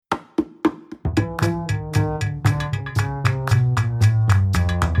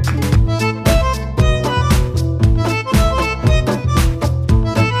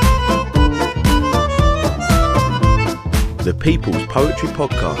People's Poetry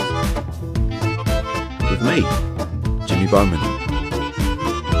Podcast with me, Jimmy Bowman.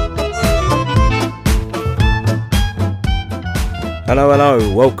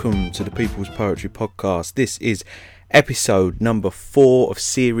 Hello, welcome to the People's Poetry Podcast. This is episode number 4 of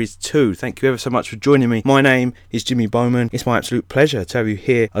series 2. Thank you ever so much for joining me. My name is Jimmy Bowman. It's my absolute pleasure to have you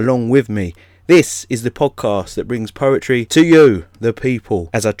here along with me. This is the podcast that brings poetry to you, the people,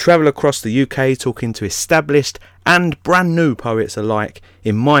 as I travel across the UK talking to established and brand new poets alike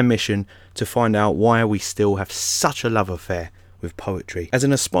in my mission to find out why we still have such a love affair with poetry. As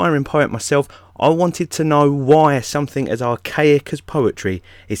an aspiring poet myself, I wanted to know why something as archaic as poetry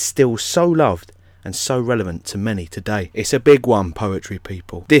is still so loved and so relevant to many today. It's a big one, poetry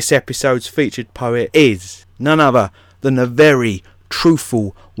people. This episode's featured poet is none other than the very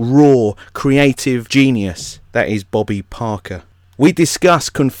truthful, raw, creative genius that is Bobby Parker. We discuss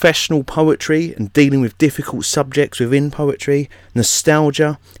confessional poetry and dealing with difficult subjects within poetry,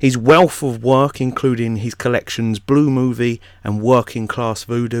 nostalgia, his wealth of work including his collections Blue Movie and Working Class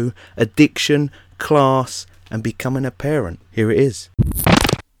Voodoo, addiction, class and becoming a parent. Here it is.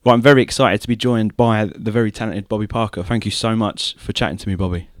 Well, I'm very excited to be joined by the very talented Bobby Parker. Thank you so much for chatting to me,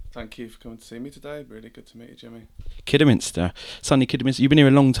 Bobby. Thank you for coming to see me today. Really good to meet you, Jimmy. Kidderminster. Sunny Kidderminster. You've been here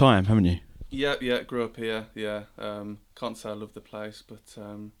a long time, haven't you? Yeah, grew up here, yeah. Can't say I love the place, but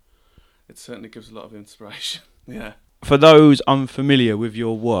it certainly gives a lot of inspiration, yeah. For those unfamiliar with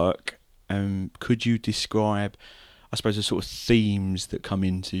your work, could you describe, I suppose, the sort of themes that come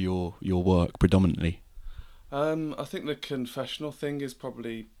into your work predominantly? I think the confessional thing is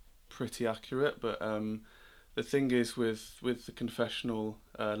probably pretty accurate, but the thing is with the confessional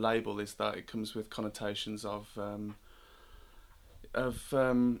label is that it comes with connotations of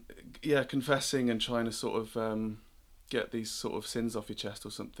confessing and trying to sort of get these sort of sins off your chest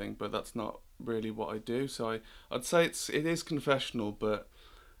or something, but that's not really what I do. So I'd say it is confessional, but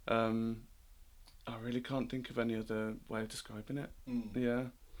I really can't think of any other way of describing it. Yeah.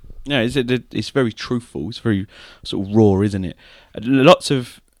 Yeah, it's very truthful. It's very sort of raw, isn't it? Lots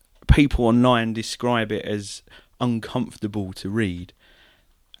of people online describe it as uncomfortable to read.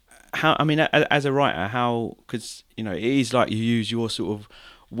 How, I mean, as a writer, how, because you know it is like you use your sort of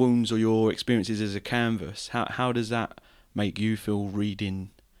wounds or your experiences as a canvas. How does that make you feel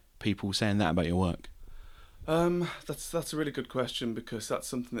reading people saying that about your work? That's a really good question, because that's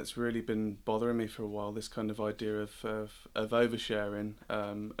something that's really been bothering me for a while. This kind of idea of oversharing.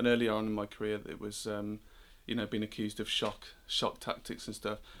 And earlier on in my career, it was being accused of shock tactics and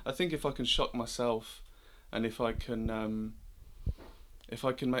stuff. I think if I can shock myself, and if I can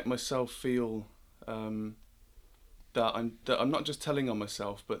make myself feel that I'm not just telling on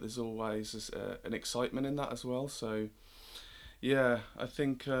myself, but there's always an excitement in that as well. So yeah, I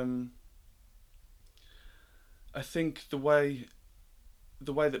think the way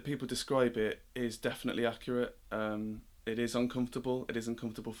that people describe it is definitely accurate. It is uncomfortable. It is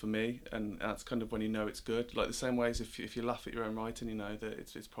uncomfortable for me, and that's kind of when you know it's good. Like the same way as if you laugh at your own writing, you know that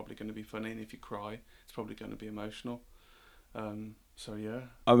it's probably going to be funny, and if you cry, it's probably going to be emotional. So yeah.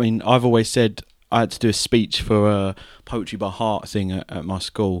 I mean, I've always said I had to do a speech for a Poetry by Heart thing at my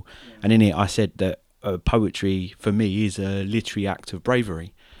school, and in it I said that poetry for me is a literary act of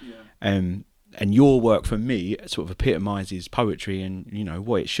bravery. Yeah. And your work for me sort of epitomises poetry and, you know,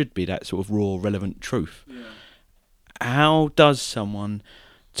 what it should be, that sort of raw, relevant truth. Yeah. How does someone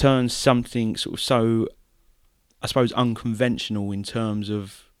turn something sort of so, I suppose, unconventional in terms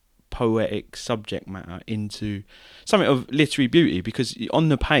of poetic subject matter into something of literary beauty? Because on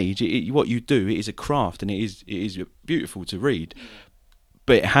the page, what you do, it is a craft and it is beautiful to read,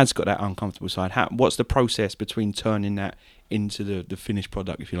 but it has got that uncomfortable side. What's the process between turning that into the finished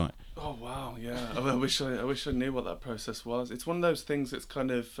product, if you like? Oh wow, yeah. I wish I knew what that process was. It's one of those things that's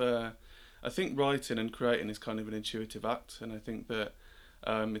kind of I think writing and creating is kind of an intuitive act, and I think that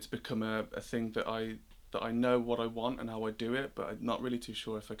it's become a thing that I know what I want and how I do it, but I'm not really too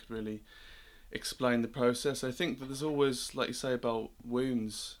sure if I could really explain the process. I think that there's always, like you say about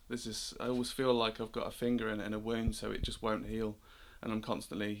wounds, I always feel like I've got a finger in a wound, so it just won't heal, and I'm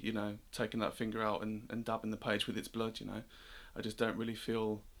constantly, you know, taking that finger out and dabbing the page with its blood, you know. I just don't really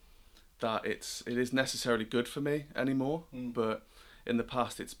feel that it is necessarily good for me anymore, but in the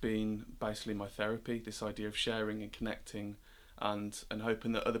past it's been basically my therapy, this idea of sharing and connecting and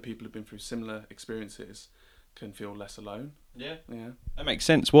hoping that other people who've been through similar experiences can feel less alone. Yeah. That makes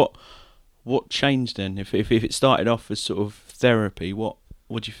sense. What changed then? If it started off as sort of therapy, what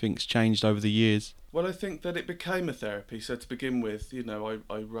do you think's changed over the years? Well, I think that it became a therapy. So to begin with, you know,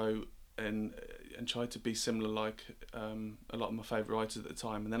 I wrote and tried to be similar like a lot of my favourite writers at the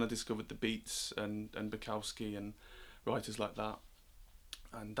time, and then I discovered the Beats and Bukowski and writers like that,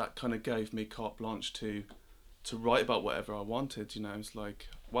 and that kind of gave me carte blanche to write about whatever I wanted. You know, it's like,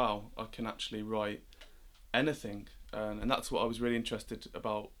 wow, I can actually write anything, and that's what I was really interested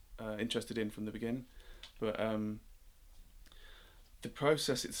in from the beginning. But the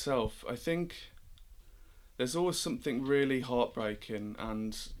process itself, I think there's always something really heartbreaking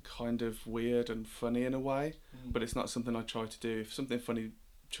and kind of weird and funny in a way, but it's not something I try to do. If something funny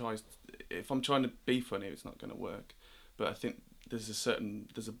if I'm trying to be funny, it's not going to work. But I think there's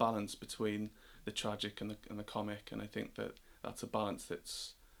a balance between the tragic and the comic, and I think that's a balance that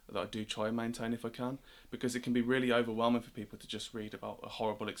I do try and maintain if I can, because it can be really overwhelming for people to just read about a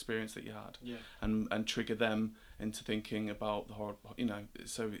horrible experience that you had, and trigger them into thinking about the horror, you know.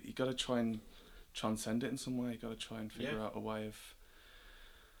 So you got to try and transcend it in some way. You got to try and figure out a way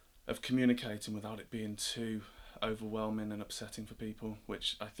of communicating without it being too overwhelming and upsetting for people,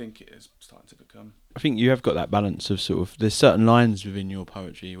 which I think it is starting to become. I think you have got that balance of sort of, there's certain lines within your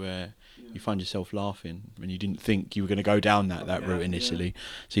poetry where you find yourself laughing when you didn't think you were going to go down that route initially.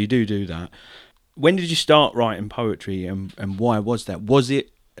 So you do that. When did you start writing poetry, and why was that? Was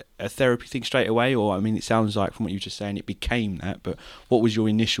it a therapy thing straight away, or, I mean, it sounds like from what you were just saying it became that, but what was your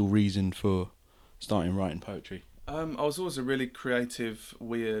initial reason for starting writing poetry? I was always a really creative,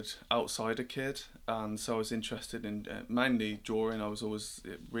 weird outsider kid, and so I was interested in mainly drawing. I was always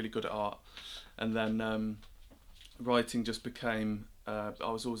really good at art, and then writing just became. I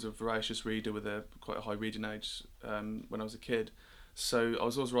was always a voracious reader with quite a high reading age when I was a kid, so I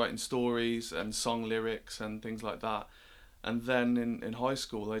was always writing stories and song lyrics and things like that. And then in high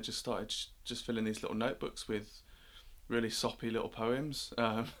school, I just started just filling these little notebooks with really soppy little poems.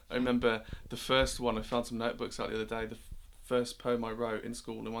 I remember the first one, I found some notebooks out the other day, the first poem I wrote in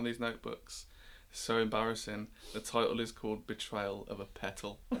school in one of these notebooks. It's so embarrassing. The title is called Betrayal of a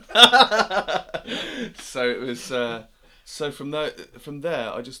Petal. So it was, so from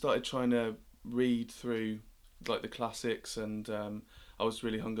there I just started trying to read through like the classics, and I was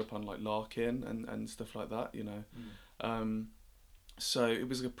really hung up on like Larkin and stuff like that, you know. So it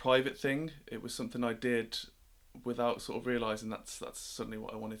was a private thing. It was something I did without sort of realising that's suddenly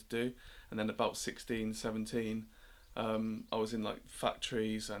what I wanted to do. And then about 16, 17, I was in like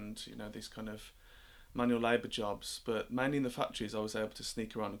factories and, you know, these kind of manual labour jobs, but mainly in the factories I was able to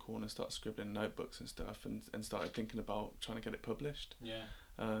sneak around the corner and start scribbling notebooks and stuff, and started thinking about trying to get it published.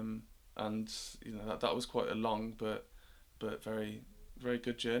 And you know, that was quite a long but very, very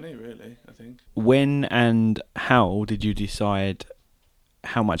good journey, really, I think. When and how did you decide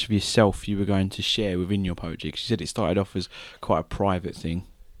how much of yourself you were going to share within your poetry? Because you said it started off as quite a private thing.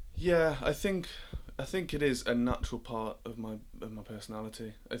 Yeah, I think it is a natural part of my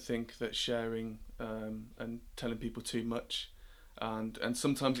personality. I think that sharing and telling people too much, and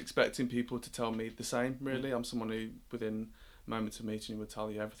sometimes expecting people to tell me the same. Really, I'm someone who within moments of meeting would tell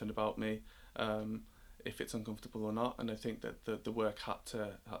you everything about me, if it's uncomfortable or not. And I think that the work had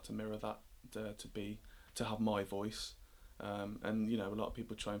to mirror that, to have my voice. And you know, a lot of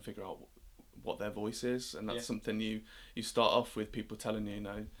people try and figure out what their voice is, and that's something you start off with people telling you, you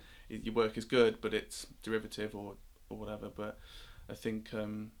know, your work is good, but it's derivative or whatever. But I think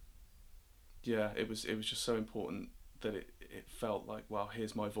it was just so important that it felt like, wow,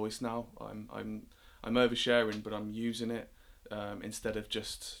 here's my voice now. I'm oversharing, but I'm using it instead of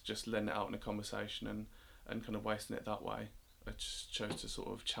just letting it out in a conversation and kind of wasting it that way. I just chose to sort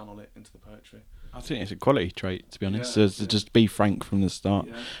of channel it into the poetry. I think it's a quality trait, to be honest, to just be frank from the start.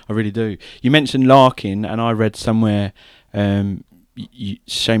 I really do. You mentioned Larkin, and I read somewhere Seamus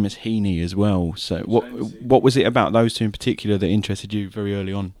Heaney as well. So what was it about those two in particular that interested you very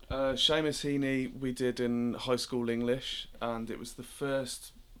early on? Seamus Heaney we did in high school English, and it was the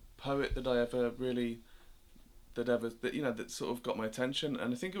first poet that I ever really that sort of got my attention.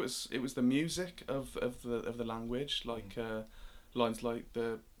 And I think it was the music of the language, like lines like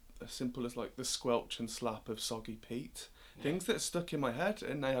as simple as like the squelch and slap of soggy peat, things that stuck in my head,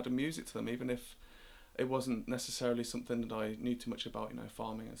 and they had a music to them, even if it wasn't necessarily something that I knew too much about, you know,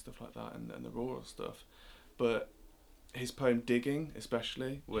 farming and stuff like that, and the rural stuff. But his poem Digging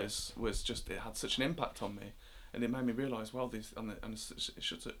especially was just, it had such an impact on me, and it made me realise, well, these on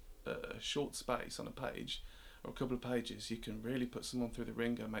a short space on a page or a couple of pages, you can really put someone through the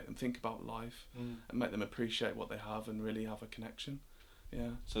ringer, make them think about life, and make them appreciate what they have and really have a connection.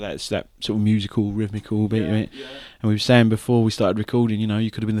 Yeah. So that's that sort of musical, rhythmical bit of it. Yeah. And we were saying before we started recording, you know,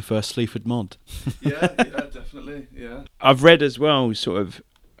 you could have been the first Sleaford mod. yeah, definitely. Yeah. I've read as well, sort of,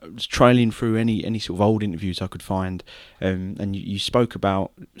 trailing through any sort of old interviews I could find, and you spoke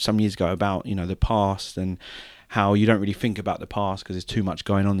about some years ago about, you know, the past and how you don't really think about the past because there's too much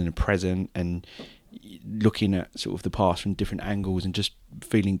going on in the present, and looking at sort of the past from different angles and just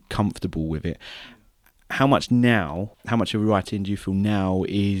feeling comfortable with it. How much of writing do you feel now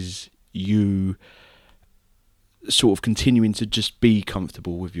is you sort of continuing to just be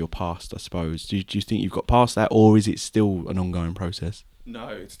comfortable with your past, I suppose? Do you think you've got past that, or is it still an ongoing process? No,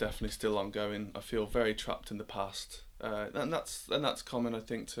 it's definitely still ongoing. I feel very trapped in the past, and that's common, I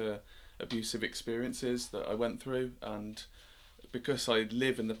think, to abusive experiences that I went through, and because I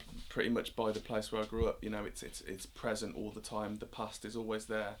live pretty much by the place where I grew up, it's present all the time. The past is always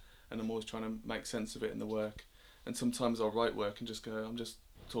there, and I'm always trying to make sense of it in the work. And sometimes I'll write work and just go, I'm just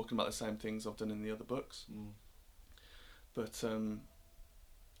talking about the same things I've done in the other books. But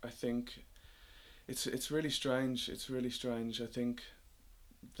I think it's really strange. It's really strange. I think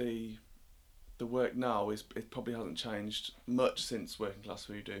the work now it probably hasn't changed much since Working Class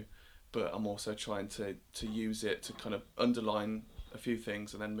Voodoo, but I'm also trying to use it to kind of underline a few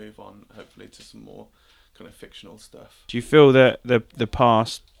things and then move on, hopefully, to some more kind of fictional stuff. Do you feel that the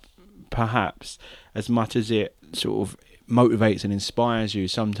past, perhaps, as much as it sort of motivates and inspires you,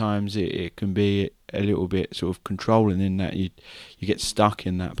 sometimes it can be a little bit sort of controlling, in that you get stuck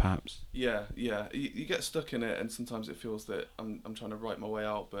in that, perhaps? Yeah. You get stuck in it, and sometimes it feels that I'm trying to write my way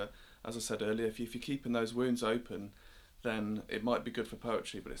out. But as I said earlier, if you're keeping those wounds open, then it might be good for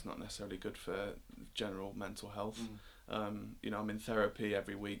poetry, but it's not necessarily good for general mental health. I'm in therapy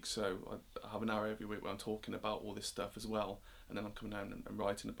every week, so I have an hour every week where I'm talking about all this stuff as well, and then I'm coming down and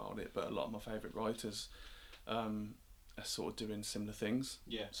writing about it. But a lot of my favourite writers are sort of doing similar things.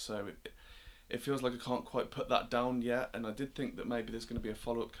 Yeah. So it feels like I can't quite put that down yet, and I did think that maybe there's going to be a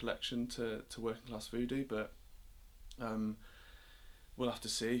follow-up collection to Working Class Voodoo, but we'll have to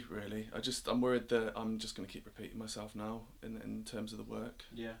see, really. I'm worried that I'm just going to keep repeating myself now in terms of the work.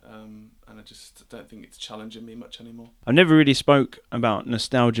 Yeah. And I just don't think it's challenging me much anymore. I've never really spoke about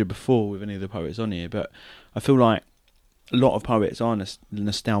nostalgia before with any of the poets on here, but I feel like a lot of poets are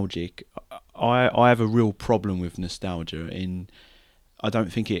nostalgic. I have a real problem with nostalgia. I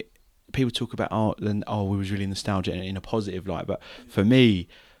don't think people talk about art and we was really nostalgic in a positive light, but for me,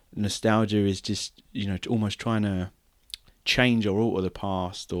 nostalgia is just almost trying to change or alter the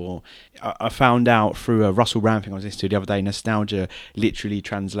past. Or I found out through a Russell Brand thing I was listening to the other day, nostalgia literally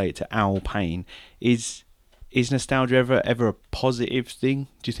translates to our pain. Is nostalgia ever a positive thing,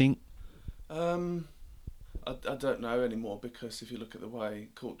 do you think? I don't know anymore, because if you look at the way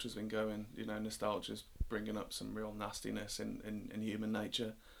culture's been going, nostalgia's bringing up some real nastiness in human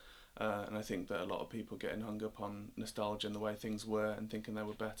nature. And I think that a lot of people getting hung up on nostalgia and the way things were and thinking they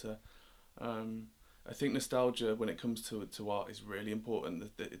were better. I think nostalgia, when it comes to art, is really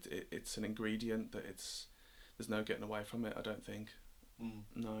important. That it's an ingredient, that there's no getting away from it, I don't think.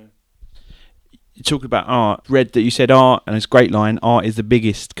 No. You talked about art. Read that you said art, and it's a great line, art is the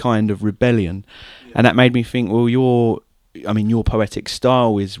biggest kind of rebellion. Yeah. And that made me think, well, your poetic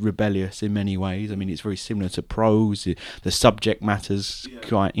style is rebellious in many ways. I mean, it's very similar to prose. The subject matter's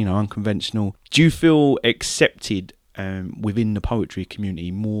quite, unconventional. Do you feel accepted within the poetry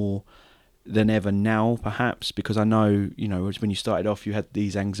community more than ever now, perhaps? Because I know, when you started off, you had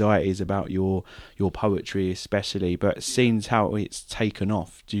these anxieties about your poetry, especially. But seeing how it's taken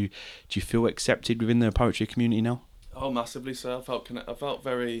off, do you feel accepted within the poetry community now? Oh, massively so. I felt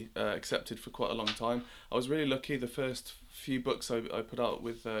very accepted for quite a long time. I was really lucky. The first few books I put out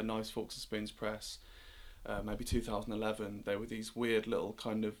with Knives, Forks and Spoons Press, maybe 2011, they were these weird little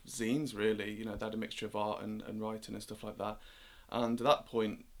kind of zines, really. They had a mixture of art and writing and stuff like that. And at that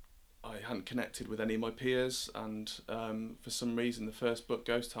point, I hadn't connected with any of my peers, and for some reason the first book,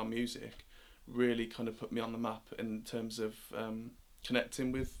 Ghost Town Music, really kind of put me on the map in terms of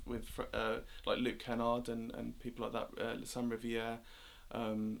connecting with like Luke Kennard and people like that, Sam Riviere.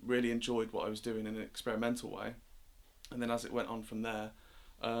 Really enjoyed what I was doing in an experimental way, and then as it went on from there,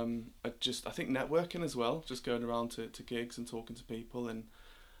 I think networking as well, just going around to gigs and talking to people. And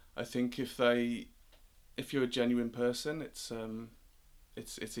I think if you're a genuine person,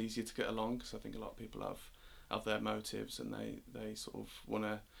 it's easier to get along, because I think a lot of people have their motives, and they sort of want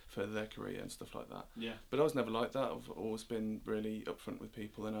to further their career and stuff like that. Yeah. But I was never like that. I've always been really upfront with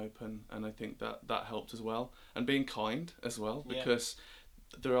people and open, and I think that helped as well. And being kind as well, because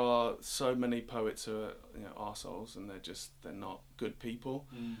there are so many poets who are arseholes, and they're not good people.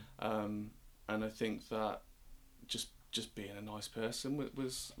 And I think that just being a nice person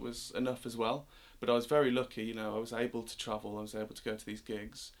was enough as well. But I was very lucky, I was able to travel, I was able to go to these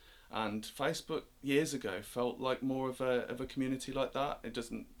gigs, and Facebook years ago felt like more of a community like that. It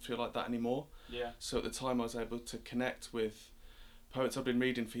doesn't feel like that anymore. Yeah. So at the time I was able to connect with poets I've been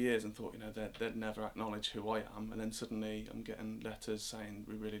reading for years and thought, they'd never acknowledge who I am, and then suddenly I'm getting letters saying,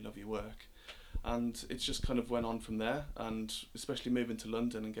 we really love your work. and it just kind of went on from there. And especially moving to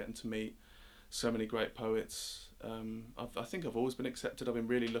London and getting to meet so many great poets, I think I've always been accepted. I've been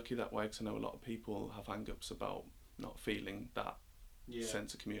really lucky that way, because I know a lot of people have hang-ups about not feeling that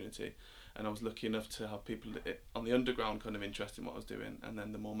sense of community, and I was lucky enough to have people on the underground kind of interested in what I was doing, and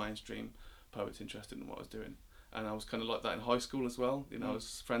then the more mainstream poets interested in what I was doing. And I was kind of like that in high school as well. You know, I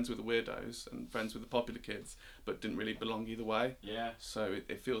was friends with the weirdos and friends with the popular kids, but didn't really belong either way. Yeah. So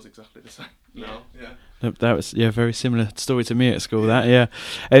it feels exactly the same now. Yeah. That was very similar story to me at school. That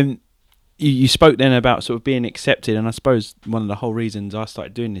you spoke then about sort of being accepted, and I suppose one of the whole reasons I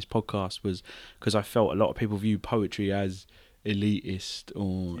started doing this podcast was because I felt a lot of people view poetry as elitist,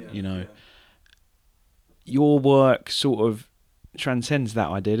 or your work sort of transcends that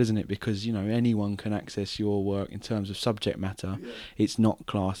idea, doesn't it? Because anyone can access your work in terms of subject matter. It's not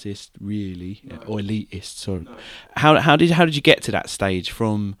classist really, or elitist. So No. how did you get to that stage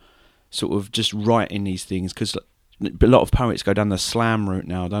from sort of just writing these things? Because a lot of poets go down the slam route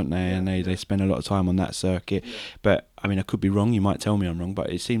now, don't they? And they spend a lot of time on that circuit. But I mean, I could be wrong, you might tell me I'm wrong,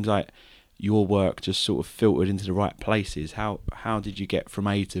 but it seems like your work just sort of filtered into the right places. How did you get from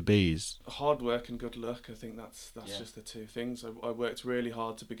A to B? Hard work and good luck. I think that's just the two things. I worked really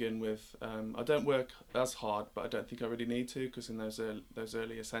hard to begin with. I don't work as hard, but I don't think I really need to, because in those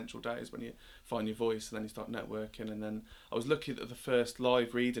early essential days when you find your voice and then you start networking. And then I was lucky that the first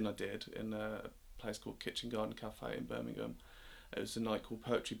live reading I did in a place called Kitchen Garden Cafe in Birmingham, it was a night called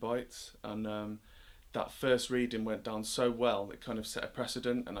Poetry Bites, and that first reading went down so well, it kind of set a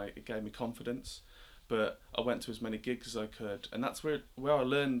precedent, and it gave me confidence. But I went to as many gigs as I could, and that's where I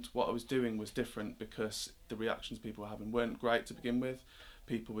learned what I was doing was different, because the reactions people were having weren't great to begin with.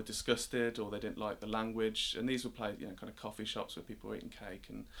 People were disgusted, or they didn't like the language, and these were played, kind of coffee shops where people were eating cake,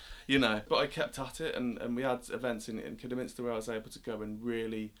 and But I kept at it, and we had events in Kidderminster where I was able to go and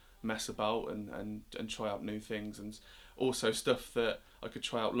really mess about and try out new things, and also stuff that I could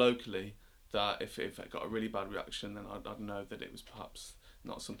try out locally, that if it got a really bad reaction, then I'd know that it was perhaps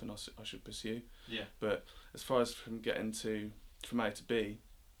not something I should pursue. Yeah. But as far as from A to B,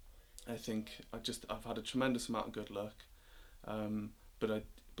 I think I've had a tremendous amount of good luck, but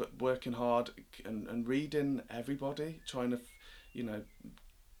working hard and reading everybody, trying to,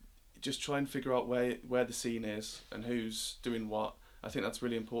 just try and figure out where the scene is and who's doing what. I think that's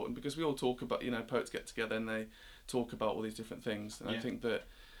really important, because we all talk about, poets get together and they talk about all these different things, and I think that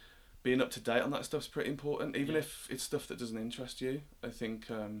being up to date on that stuff's pretty important, even if it's stuff that doesn't interest you. I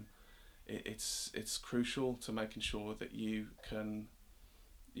think it's crucial to making sure that you can,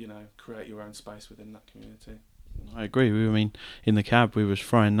 create your own space within that community. I agree. I mean, in the cab, we was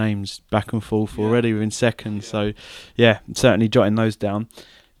throwing names back and forth already within seconds. So, certainly jotting those down.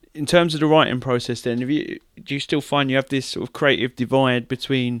 In terms of the writing process, then, do you still find you have this sort of creative divide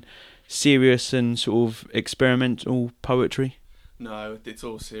between serious and sort of experimental poetry? No, it's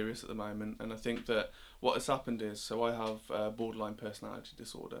all serious at the moment, and I think that what has happened is, so I have borderline personality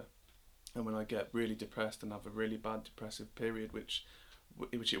disorder, and when I get really depressed and have a really bad depressive period, which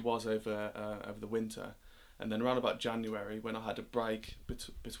it was over the winter, and then around about January, when I had a break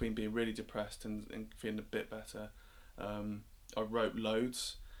between being really depressed and feeling a bit better, I wrote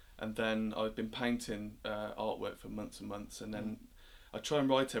loads, and then I've been painting artwork for months and months, and then I try and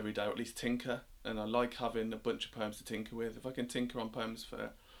write every day, or at least tinker. And I like having a bunch of poems to tinker with. If I can tinker on poems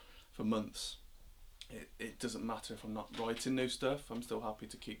for months, it doesn't matter if I'm not writing new stuff. I'm still happy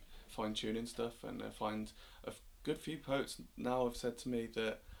to keep fine-tuning stuff. And I find a good few poets now have said to me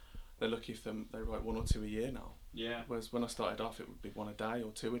that they're lucky if they write one or two a year now. Yeah. Whereas when I started off, it would be one a day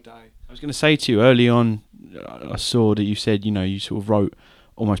or two a day. I was going to say to you, early on, I saw that you said, you sort of wrote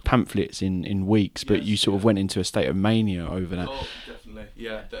almost pamphlets in weeks, but you sort of went into a state of mania over that. Oh, definitely.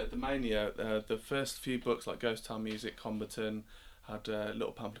 Yeah, the mania, the first few books like Ghost Town Music, Combaton, had a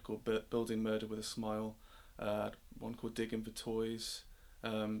little pamphlet called Building Murder with a Smile, one called Digging for Toys.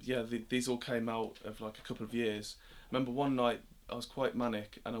 These all came out of like a couple of years. I remember one night I was quite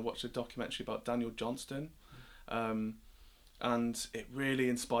manic and I watched a documentary about Daniel Johnston, and it really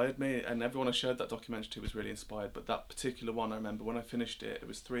inspired me, and everyone I showed that documentary to was really inspired, but that particular one, I remember when I finished it, it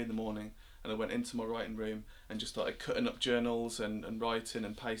was 3 a.m, and I went into my writing room and just started cutting up journals and writing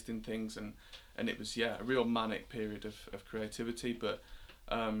and pasting things, and it was a real manic period of creativity. But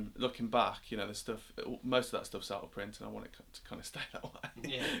looking back, the stuff, most of that stuff's out of print, and I want it to kind of stay that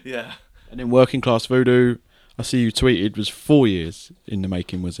way. Yeah. And then Working Class Voodoo, I see you tweeted, was 4 years in the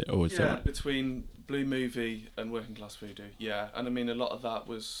making, was it? Or was that between Blue Movie and Working Class Voodoo, and I mean a lot of that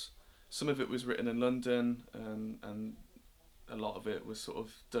was, some of it was written in London, and a lot of it was sort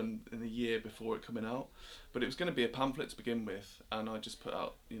of done in the year before it coming out, but it was going to be a pamphlet to begin with, and I just put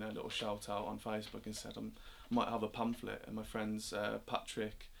out, you know, a little shout out on Facebook and said I might have a pamphlet, and my friends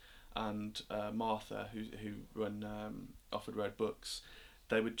Patrick and Martha, who run Offord Road Books,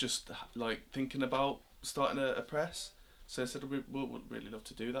 they were just like thinking about starting a press, so I said we'd really love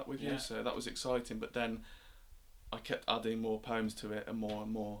to do that with you. So that was exciting, but then I kept adding more poems to it and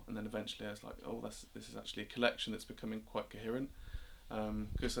more, and then eventually I was like, oh, this is actually a collection that's becoming quite coherent,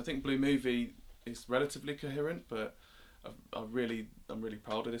 because I think Blue Movie is relatively coherent, but I'm really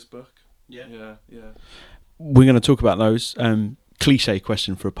proud of this book. Yeah. We're going to talk about those. Cliche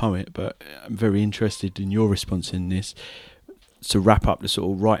question for a poet, but I'm very interested in your response in this. To wrap up the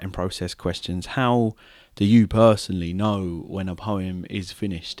sort of writing process questions, how do you personally know when a poem is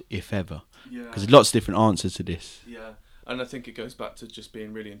finished, if ever? Because there's lots of different answers to this. Yeah, and I think it goes back to just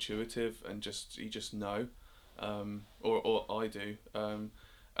being really intuitive and you just know, or I do, and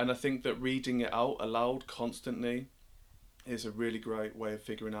I think that reading it out aloud constantly is a really great way of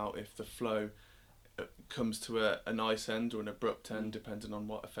figuring out if the flow comes to a nice end or an abrupt end, depending on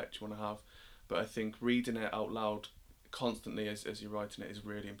what effect you want to have. But I think reading it out loud constantly as you're writing it is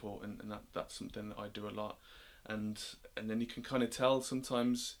really important, and that's something that I do a lot. And then you can kind of tell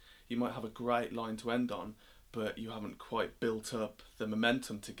sometimes you might have a great line to end on, but you haven't quite built up the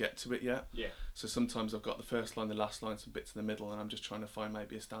momentum to get to it yet. Yeah. So sometimes I've got the first line, the last line, some bits in the middle, and I'm just trying to find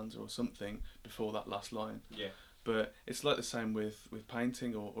maybe a stanza or something before that last line. Yeah. But it's like the same with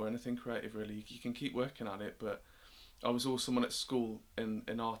painting or anything creative, really. You can keep working at it, but I was always someone at school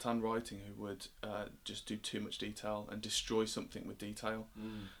in art and writing who would just do too much detail and destroy something with detail.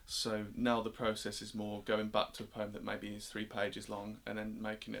 So now the process is more going back to a poem that maybe is 3 pages long and then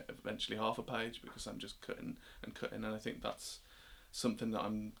making it eventually half a page, because I'm just cutting, and I think that's something that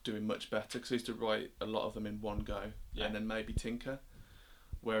I'm doing much better, because I used to write a lot of them in one go and then maybe tinker,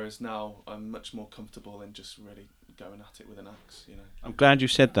 whereas now I'm much more comfortable in just really going at it with an axe, you know. I'm glad you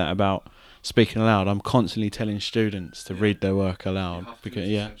said that about speaking aloud. I'm constantly telling students to read their work aloud, because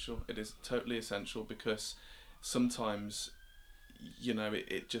essential. It is totally essential, because sometimes, you know,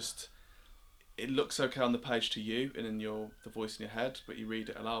 it looks okay on the page to you and in the voice in your head, but you read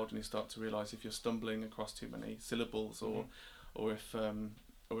it aloud and you start to realise if you're stumbling across too many syllables, or if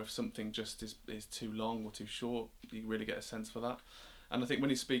something just is too long or too short, you really get a sense for that. And I think when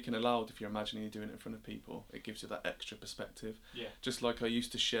you're speaking aloud, if you're imagining you're doing it in front of people, it gives you that extra perspective. Yeah. Just like I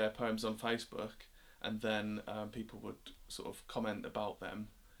used to share poems on Facebook, and then people would sort of comment about them,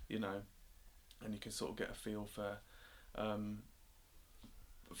 you know, and you can sort of get a feel for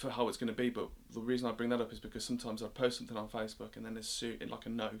how it's going to be. But the reason I bring that up is because sometimes I'd post something on Facebook, and then in like a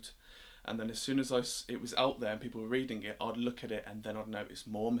note, and then as soon as it was out there and people were reading it, I'd look at it and then I'd notice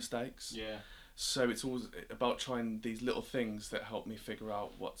more mistakes. Yeah. So it's always about trying these little things that help me figure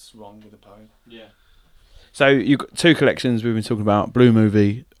out what's wrong with a poem. Yeah. So you've got 2 collections we've been talking about, Blue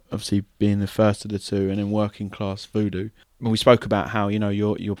Movie obviously being the first of the 2, and then Working Class Voodoo. When we spoke about how, you know,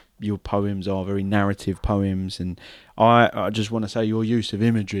 your poems are very narrative poems, and I just want to say your use of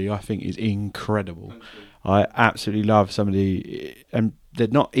imagery I think is incredible. I absolutely love some of and they're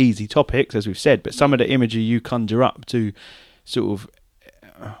not easy topics as we've said, but some of the imagery you conjure up to sort of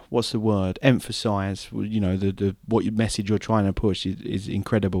what's the word? Emphasise, you know, the what message you're trying to push is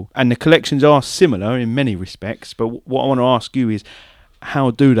incredible. And the collections are similar in many respects, but what I want to ask you is,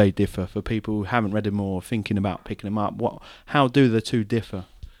 how do they differ for people who haven't read them or thinking about picking them up? How do the 2 differ?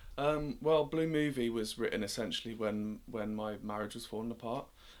 Well, Blue Movie was written essentially when my marriage was falling apart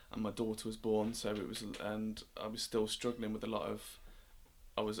and my daughter was born, and I was still struggling with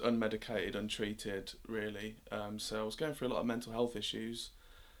I was unmedicated, untreated, really. So I was going through a lot of mental health issues.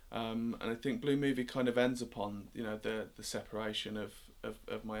 And I think Blue Movie kind of ends upon, you know, the separation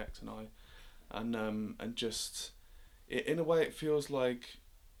of my ex and I, and just in a way it feels like,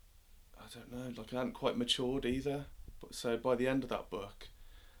 I don't know, like I hadn't quite matured either. So by the end of that book,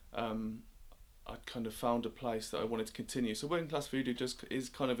 I'd kind of found a place that I wanted to continue. So Working Class Voodoo just is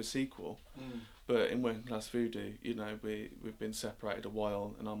kind of a sequel, but in Working Class Voodoo, you know, we've been separated a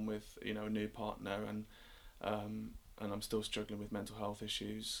while, and I'm with, you know, a new partner, and I'm still struggling with mental health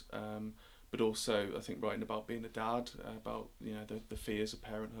issues, but also I think writing about being a dad, about, you know, the fears of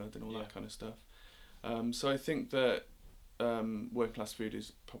parenthood and all that kind of stuff. So I think that Working Class Voodoo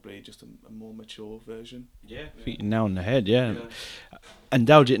is probably just a more mature version. Yeah, I think you're now on the head. Yeah. And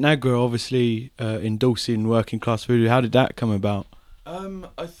Daljit Nagra obviously endorsing Working Class Voodoo. How did that come about?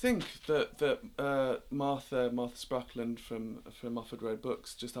 I think that Martha Sprackland from Offord Road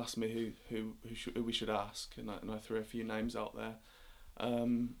Books just asked me who we should ask, and I threw a few names out there,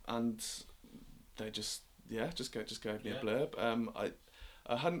 and they just just gave me Yeah. a blurb.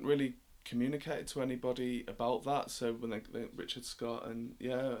 I hadn't really communicated to anybody about that, so when Richard Scott, and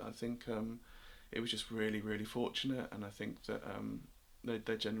I think it was just really, really fortunate, and I think that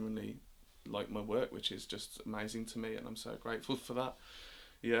they genuinely like my work, which is just amazing to me, and I'm so grateful for that.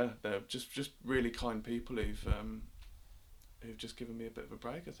 Yeah, they're just really kind people who've just given me a bit of a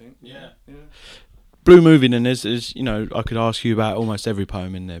break, I think. Yeah. Blue Moving, and there's I could ask you about almost every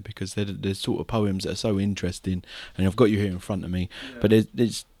poem in there, because there's sort of poems that are so interesting, and I've got you here in front of me. Yeah. But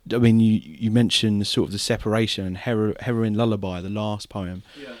there's I mean, you mentioned sort of the separation and Heroin Lullaby, the last poem,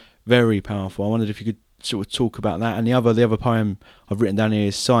 Yeah. very powerful. I wondered if you could sort of talk about that. And the other poem I've written down here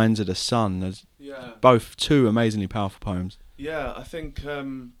is Signs of the Sun. There's both two amazingly powerful poems. Yeah, I think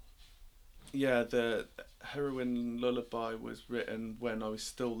the Heroin Lullaby was written when I was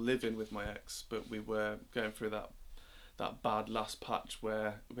still living with my ex, but we were going through that bad last patch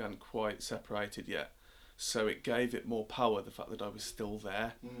where we hadn't quite separated yet. So it gave it more power, the fact that I was still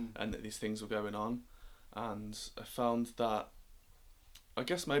there and that these things were going on. And I found that, I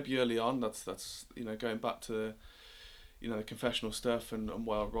guess maybe early on, that's going back to the confessional stuff and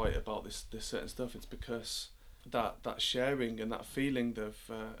why I write about this certain stuff. It's because that sharing and that feeling of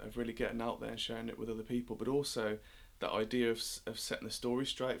really getting out there and sharing it with other people, but also that idea of setting the story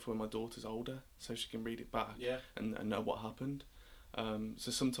straight for when my daughter's older, so she can read it back and know what happened.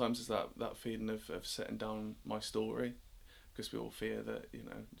 So sometimes it's that feeling of setting down my story, because we all fear that you're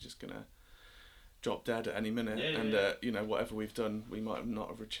just gonna drop dead at any minute, whatever we've done, we might not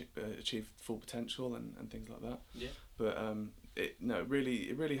have achieved full potential and things like that. Yeah. But it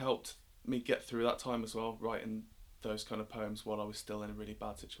really helped me get through that time as well, writing those kind of poems while I was still in a really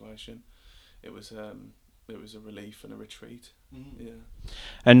bad situation. It was a relief and a retreat. Yeah.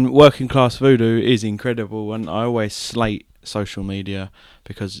 And Working Class Voodoo is incredible, and I always slate social media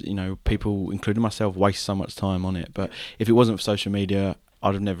because people, including myself, waste so much time on it. But if it wasn't for social media,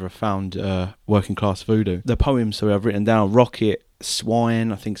 I'd have never found Working Class Voodoo. The poems I've written down: Rocket,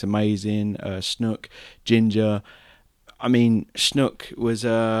 Swine, I think is amazing. Snook, Ginger. I mean, Snook was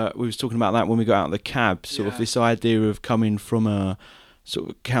we was talking about that when we got out of the cab. Sort of this idea of coming from a sort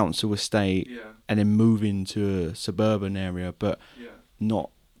of council estate and then moving to a suburban area, but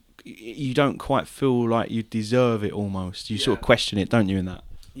not. You don't quite feel like you deserve it. Almost, you sort of question it, don't you? In that.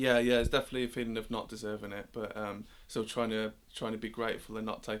 Yeah, it's definitely a feeling of not deserving it, but still trying to be grateful and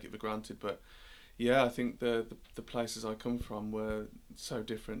not take it for granted. But I think the places I come from were so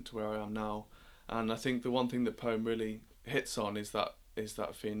different to where I am now, and I think the one thing the poem really hits on is that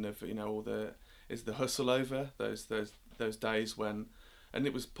feeling of the hustle over those days when, and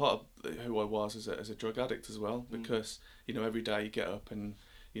it was part of who I was as a drug addict as well, because every day you get up and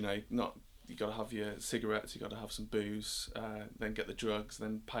you got to have your cigarettes, you got to have some booze, then get the drugs,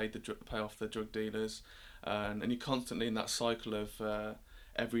 then pay off the drug dealers, and you're constantly in that cycle of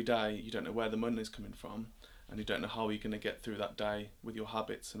every day you don't know where the money's coming from, and you don't know how you're going to get through that day with your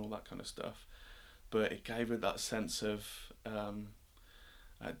habits and all that kind of stuff. But it gave it that sense of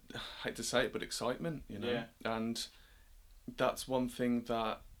I hate to say it, but excitement, and that's one thing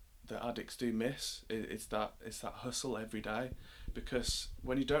that the addicts do miss. It's that hustle every day, because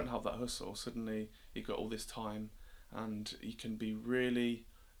when you don't have that hustle, suddenly you've got all this time, and you can be really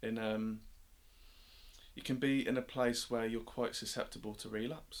in a place where you're quite susceptible to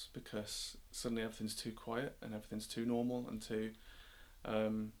relapse, because suddenly everything's too quiet and everything's too normal and too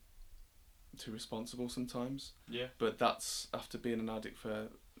responsible sometimes. Yeah. But that's after being an addict for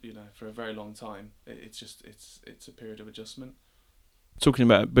a very long time. It's a period of adjustment. Talking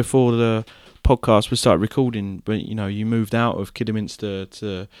about before the podcast we started recording, but you moved out of Kidderminster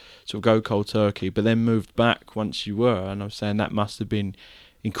to sort of go cold turkey, but then moved back once you were, and I was saying that must have been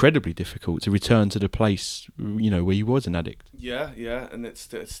incredibly difficult to return to the place where you was an addict. Yeah, and it's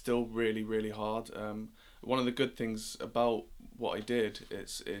still really, really hard. One of the good things about what I did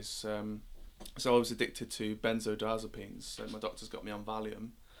is so I was addicted to benzodiazepines. So my doctors got me on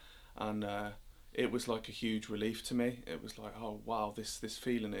Valium, and it was like a huge relief to me. It was like, oh wow, this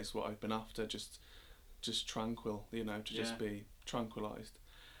feeling is what I've been after, just tranquil, just be tranquilized.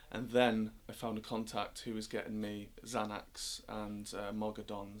 And then I found a contact who was getting me Xanax and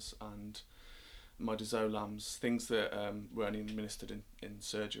Mogadons and Midazolams, things that were only administered in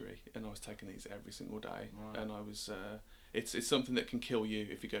surgery, and I was taking these every single day. Right. And I was it's something that can kill you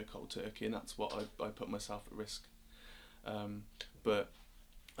if you go cold turkey, and that's what I put myself at risk. But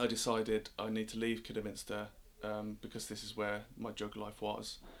I decided I need to leave Kidderminster because this is where my drug life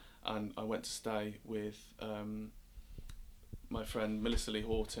was, and I went to stay with my friend Melissa Lee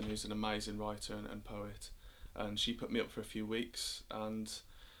Horton, who's an amazing writer and poet, and she put me up for a few weeks, and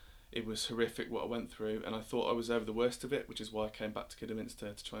it was horrific what I went through, and I thought I was over the worst of it, which is why I came back to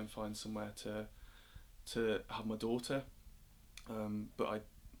Kidderminster to try and find somewhere to have my daughter. But I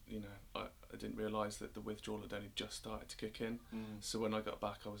didn't realise that the withdrawal had only just started to kick in. So when I got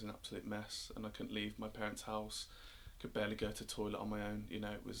back, I was an absolute mess, and I couldn't leave my parents' house. Could barely go to the toilet on my own.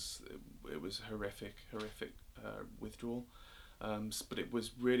 It was horrific withdrawal. But it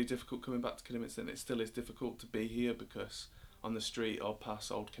was really difficult coming back to Kidderminster, and it still is difficult to be here because on the street I'll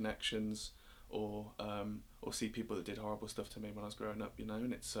pass old connections or see people that did horrible stuff to me when I was growing up.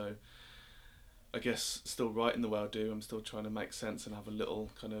 And it's so. I guess still right in the way I do. I'm still trying to make sense and have a little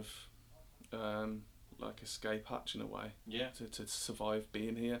kind of like escape hatch in a way. Yeah. To survive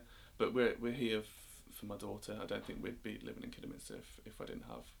being here, but we're here for my daughter. I don't think we'd be living in Kidderminster if I didn't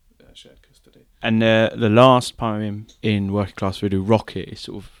have shared custody. And the last poem in Working Class Voodoo, Rocket, is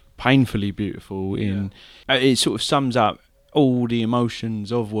sort of painfully beautiful. It sort of sums up all the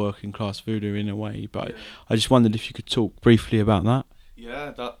emotions of working class voodoo in a way. But I just wondered if you could talk briefly about that.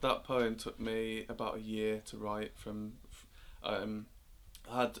 Yeah, that poem took me about a year to write. I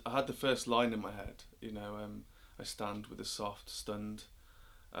had the first line in my head. I stand with a soft, stunned,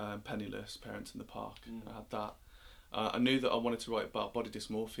 penniless parents in the park. I had that. I knew that I wanted to write about body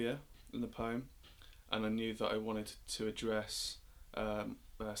dysmorphia in the poem, and I knew that I wanted to address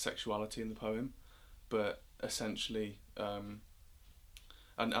sexuality in the poem, but essentially, and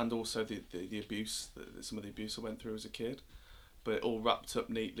also the abuse, some of the abuse I went through as a kid. But it all wrapped up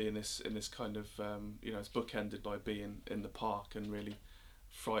neatly in this kind of it's bookended by being in the park and really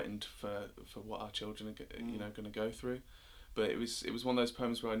frightened for what our children are going to go through. But it was one of those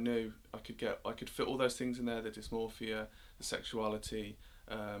poems where I knew I could fit all those things in there: the dysmorphia, the sexuality,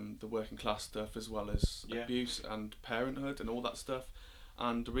 the working class stuff, as well as abuse and parenthood and all that stuff.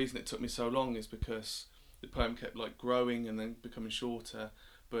 And the reason it took me so long is because the poem kept like growing and then becoming shorter.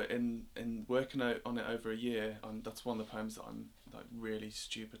 But in working out on it over a year, that's one of the poems that I'm like really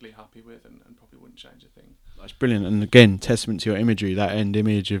stupidly happy with, and probably wouldn't change a thing. That's brilliant, and again, testament to your imagery. That end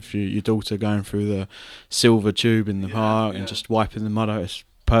image of your daughter going through the silver tube in the park and just wiping the mud out. It's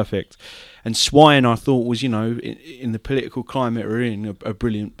perfect. And Swine, I thought, was in the political climate we're in, a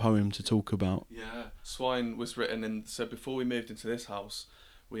brilliant poem to talk about. Yeah, Swine was written so before we moved into this house,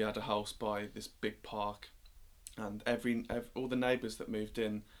 we had a house by this big park. And all the neighbours that moved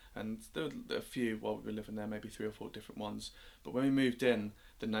in, and there were a few while we were living there, maybe 3 or 4 different ones. But when we moved in,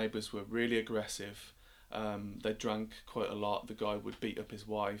 the neighbours were really aggressive. They drank quite a lot. The guy would beat up his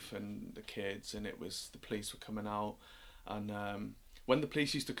wife and the kids, and the police were coming out. And when the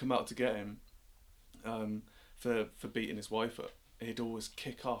police used to come out to get him for beating his wife up, he'd always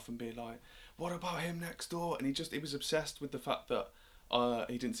kick off and be like, "What about him next door?" And he was obsessed with the fact that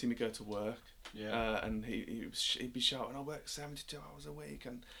he didn't see me go to work. And he'd be shouting, "I work 72 hours a week,"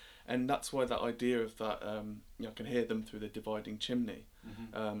 and that's why that idea of that I can hear them through the dividing chimney.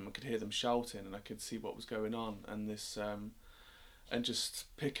 I could hear them shouting, and I could see what was going on, and this and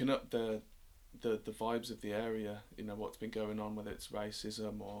just picking up the vibes of the area. What's been going on, whether it's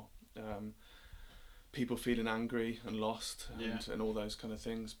racism or people feeling angry and lost, and all those kind of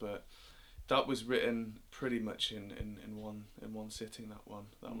things. But that was written pretty much in one sitting.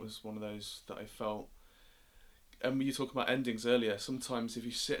 That was one of those that I felt. And you talk about endings earlier. Sometimes if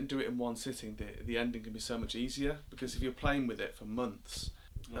you sit and do it in one sitting, the ending can be so much easier, because if you're playing with it for months,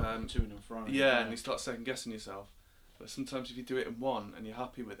 to and fro. and you start second guessing yourself. But sometimes if you do it in one and you're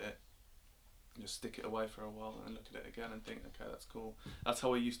happy with it, you just stick it away for a while and then look at it again and think, okay, that's cool. That's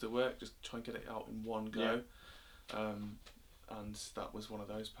how I used to work. Just try and get it out in one go. And that was one of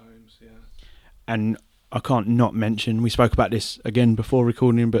those poems, And I can't not mention, we spoke about this again before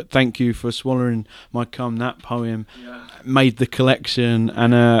recording, but thank you for swallowing my cum. That poem made the collection,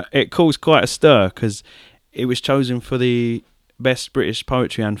 and it caused quite a stir because it was chosen for the Best British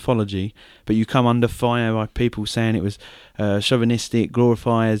Poetry Anthology, but you come under fire by people saying it was chauvinistic,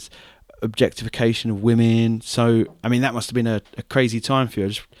 glorifies objectification of women. So, I mean, that must have been a crazy time for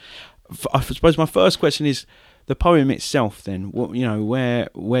you. I suppose my first question is, the poem itself, then, what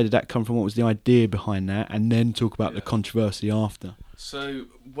where did that come from? What was the idea behind that? And then talk about the controversy after. So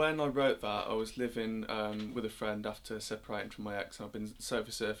when I wrote that, I was living with a friend after separating from my ex, and I've been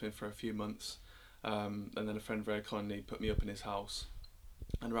sofa surfing for a few months, and then a friend very kindly put me up in his house.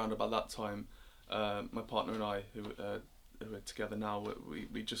 And around about that time, my partner and I, who are together now,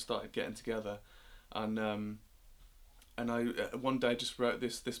 we just started getting together, and I one day just wrote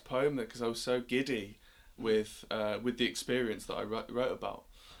this poem because I was so giddy with the experience that I wrote about,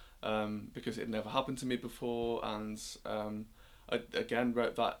 because it had never happened to me before, and I again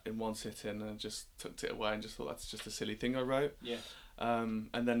wrote that in one sitting and just tucked it away and just thought that's just a silly thing I wrote. And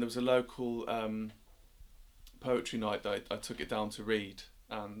then there was a local poetry night that I took it down to read,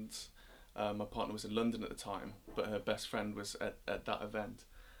 and my partner was in London at the time, but her best friend was at that event,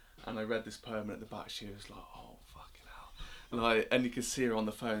 and I read this poem, and at the back she was like, oh fucking hell, and you could see her on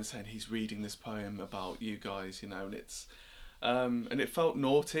the phone saying, he's reading this poem about you guys, and it's and it felt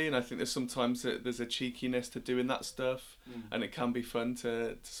naughty, and I think there's a cheekiness to doing that stuff, and it can be fun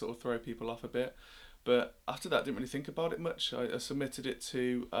to sort of throw people off a bit. But after that, I didn't really think about it much. I submitted it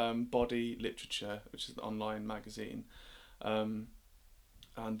to Body Literature, which is an online magazine, and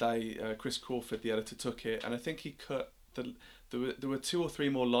Chris Crawford, the editor, took it, and I think he cut there were 2 or 3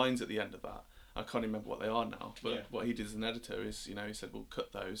 more lines at the end of that. I can't remember what they are now, but what he did as an editor is, he said, we'll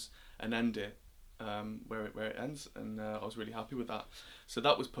cut those and end it where it ends, and I was really happy with that. So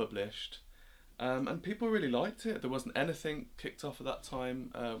that was published, and people really liked it. There wasn't anything kicked off at that time.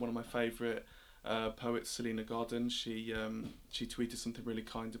 One of my favourite poets, Selena Godden, she tweeted something really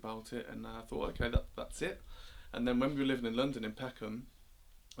kind about it, and I thought, okay, that's it. And then when we were living in London, in Peckham,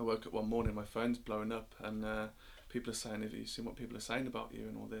 I woke up one morning, my phone's blowing up, and people are saying, have you seen what people are saying about you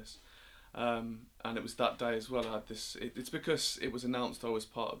and all this? And it was that day as well. I had this. It's because it was announced I was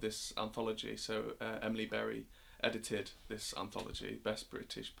part of this anthology. So Emily Berry edited this anthology, Best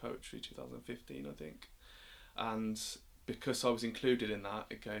British Poetry 2015, I think. And because I was included in that,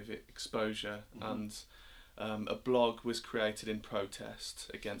 it gave it exposure. And a blog was created in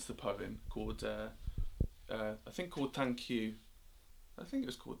protest against the poem called, I think called Thank You. I think it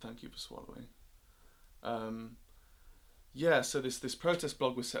was called Thank You for Swallowing. So this protest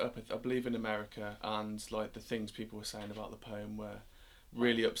blog was set up, I believe, in America, and like the things people were saying about the poem were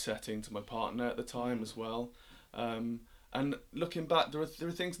really upsetting to my partner at the time as well. And looking back, there are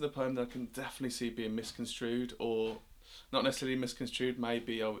things in the poem that I can definitely see being misconstrued, or not necessarily misconstrued.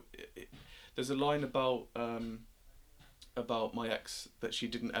 Maybe there's a line about my ex that she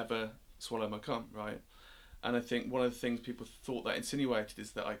didn't ever swallow my cum, right? And I think one of the things people thought that insinuated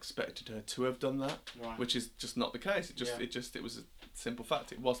is that I expected her to have done that, right, which is just not the case. It was a simple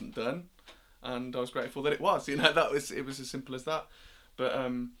fact. It wasn't done, and I was grateful that it was. It was as simple as that. But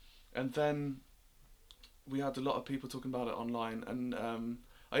and then we had a lot of people talking about it online, and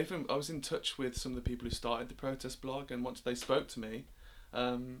I was in touch with some of the people who started the protest blog, and once they spoke to me,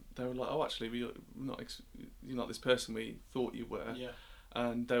 they were like, "Oh, actually, you're not this person we thought you were." Yeah.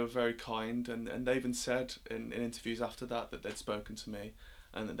 And they were very kind, and they even said in interviews after that they'd spoken to me,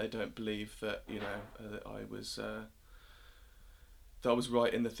 and that they don't believe that that I was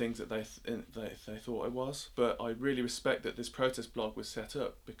right in the things that they thought I was. But I really respect that this protest blog was set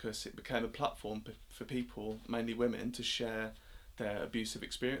up, because it became a platform for people, mainly women, to share their abusive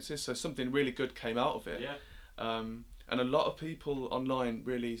experiences. So something really good came out of it. Yeah. And a lot of people online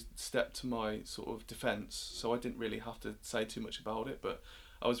really stepped to my sort of defence, so I didn't really have to say too much about it, but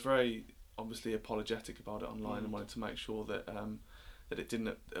I was very obviously apologetic about it online, and wanted to make sure that that it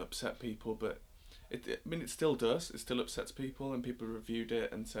didn't upset people. But it still does. It still upsets people, and people reviewed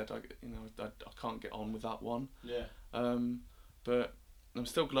it and said, I can't get on with that one. Yeah. But I'm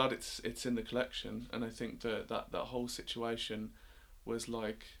still glad it's in the collection, and I think that whole situation was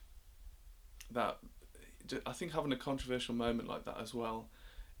like that. I think having a controversial moment like that as well,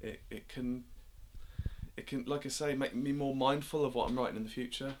 it can, like I say, make me more mindful of what I'm writing in the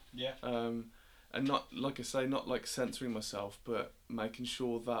future. Yeah. And not, like I say, not like censoring myself, but making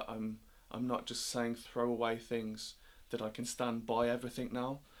sure that I'm not just saying throwaway things, that I can stand by everything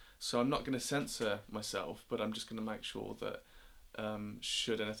now. So I'm not going to censor myself, but I'm just going to make sure that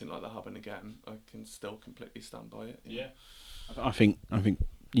should anything like that happen again, I can still completely stand by it. Yeah. I think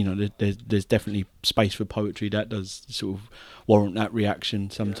there's definitely space for poetry that does sort of warrant that reaction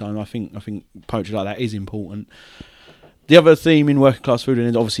sometimes. Yeah. I think poetry like that is important. The other theme in Working Class Food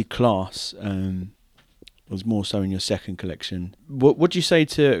is obviously class. Was more so in your second collection. What do you say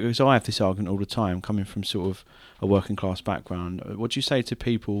to? Because I have this argument all the time, coming from sort of a working class background. What do you say to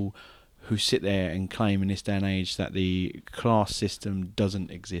people who sit there and claim in this day and age that the class system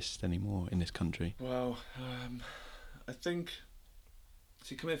doesn't exist anymore in this country? Well, I think.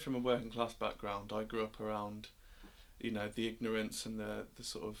 See, coming from a working class background, I grew up around, the ignorance and the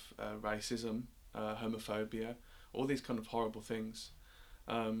sort of racism, homophobia, all these kind of horrible things.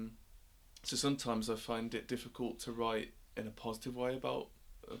 So sometimes I find it difficult to write in a positive way about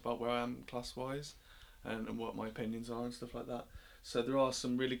where I am class-wise, and what my opinions are and stuff like that. So there are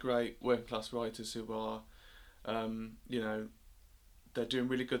some really great working class writers who are, they're doing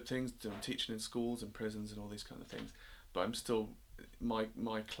really good things, teaching in schools and prisons and all these kind of things. But I'm still.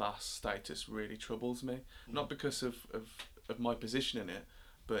 My class status really troubles me, not because of my position in it,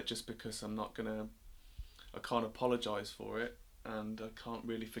 but just because I can't apologise for it, and I can't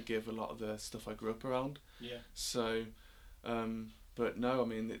really forgive a lot of the stuff I grew up around. Yeah. So, but no, I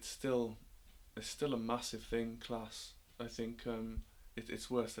mean it's still a massive thing, class. I think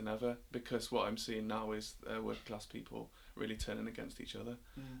it's worse than ever, because what I'm seeing now is working class people really turning against each other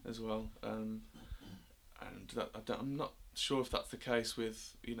as well. And I'm not sure if that's the case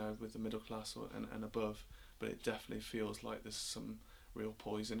with with the middle class and above, but it definitely feels like there's some real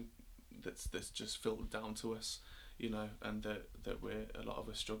poison that's just filtered down to us, and that a lot of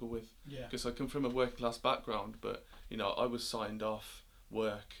us struggle with. Yeah. Because I come from a working class background, but I was signed off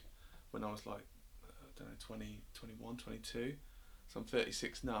work when I was like, I don't know, 20, 21, 22. So I'm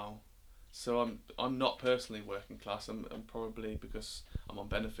 36 now. So I'm not personally working class. I'm probably, because I'm on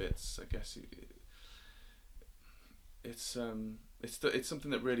benefits, I guess. It's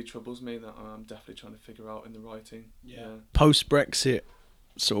something that really troubles me, that I'm definitely trying to figure out in the writing. Yeah. Post Brexit,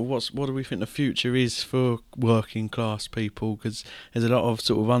 sort of what do we think the future is for working class people? Because there's a lot of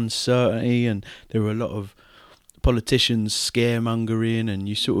sort of uncertainty, and there are a lot of politicians scaremongering, and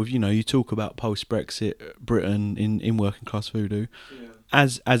you sort of you talk about post Brexit Britain in working class voodoo. Yeah.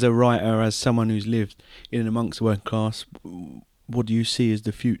 As a writer, as someone who's lived in and amongst the working class, what do you see as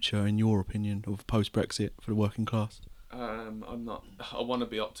the future, in your opinion, of post Brexit for the working class? I want to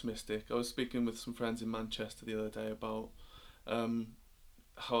be optimistic. I was speaking with some friends in Manchester the other day about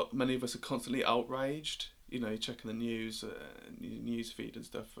how many of us are constantly outraged. You're checking the news feed and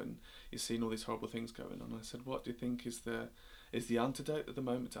stuff, and you're seeing all these horrible things going on. I said, what do you think is the antidote at the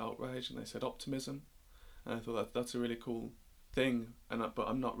moment to outrage? And they said optimism. And I thought that's a really cool thing. But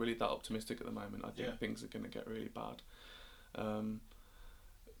I'm not really that optimistic at the moment. I think things are going to get really bad, and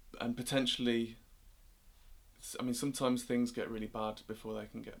potentially. I mean, sometimes things get really bad before they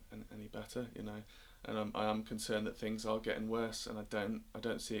can get any better, and I am concerned that things are getting worse, and I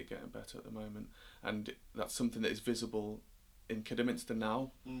don't see it getting better at the moment, and that's something that is visible in Kidderminster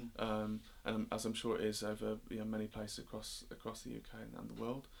now, and as I'm sure it is over many places across the UK and the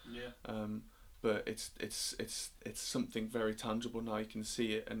world. Yeah. But it's something very tangible now. You can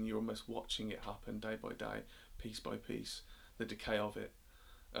see it, and you're almost watching it happen day by day, piece by piece, the decay of it.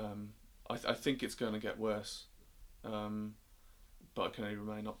 I think it's going to get worse, but I can only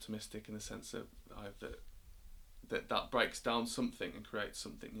remain optimistic in the sense that that breaks down something and creates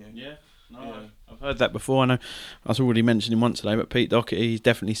something new. Yeah, I've heard that before. I know I was already mentioning once today, but Pete Doherty, he's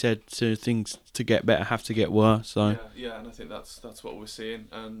definitely said things to get better have to get worse. So yeah, and I think that's what we're seeing.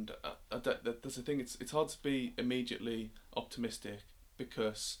 And that's the thing. It's hard to be immediately optimistic,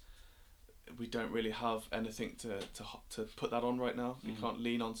 because we don't really have anything to put that on right now. You can't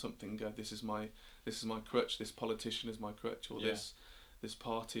lean on something and go, this is my crutch, this politician is my crutch, or this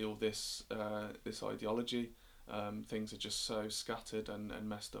party, or this ideology. Things are just so scattered and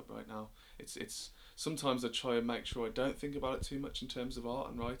messed up right now. It's sometimes I try and make sure I don't think about it too much in terms of art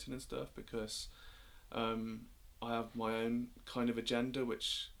and writing and stuff, because I have my own kind of agenda,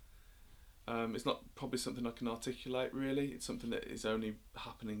 which it's not probably something I can articulate really. It's something that is only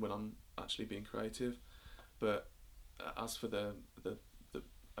happening when I'm actually being creative. But as for the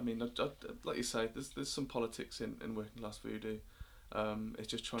I mean, like you say, there's some politics in working class voodoo. It's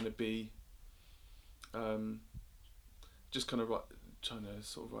just trying to be just kind of trying to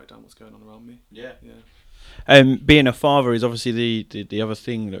sort of write down what's going on around me. Yeah. Being a father is obviously the other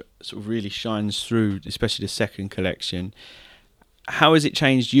thing that sort of really shines through, especially the second collection. How has it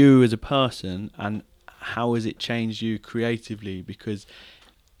changed you as a person, and how has it changed you creatively? Because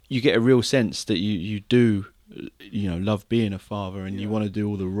you get a real sense that you do, love being a father, and you want to do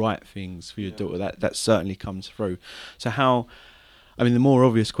all the right things for your daughter. That certainly comes through. So how? I mean, the more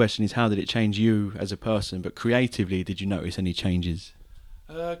obvious question is, how did it change you as a person? But creatively, did you notice any changes?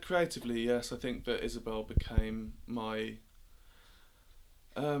 Creatively, yes. I think that Isabel became my...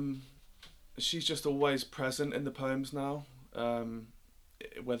 she's just always present in the poems now.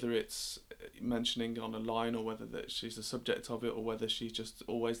 Whether it's mentioning on a line, or whether that she's the subject of it, or whether she's just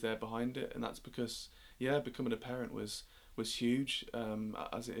always there behind it. And that's because, becoming a parent was huge,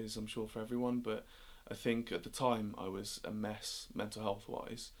 as it is, I'm sure, for everyone. But I think at the time I was a mess mental health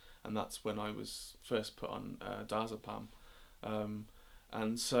wise, and that's when I was first put on diazepam.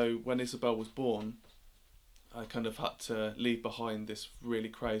 And so when Isabel was born, I kind of had to leave behind this really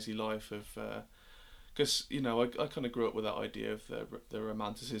crazy life of, because I kind of grew up with that idea of the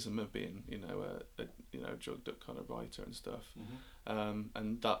romanticism of being a drugged up kind of writer and stuff,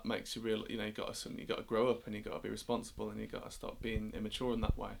 and that makes you real. You got to grow up, and you got to be responsible, and you got to stop being immature in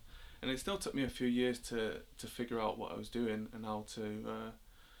that way. And it still took me a few years to figure out what I was doing and how to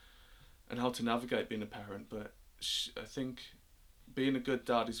navigate being a parent. But I think being a good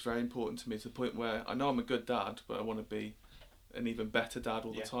dad is very important to me, to the point where I know I'm a good dad, but I want to be an even better dad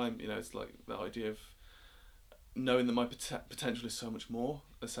all the time. You know, it's like the idea of knowing that my potential is so much more.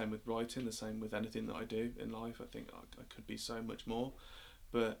 The same with writing, the same with anything that I do in life. I think I could be so much more.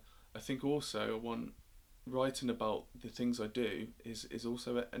 But I think also I want writing about the things I do is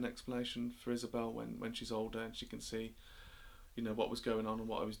also an explanation for Isabel when she's older and she can see, you know, what was going on and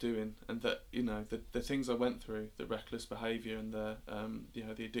what I was doing, and that, you know, the things I went through, the reckless behaviour and the you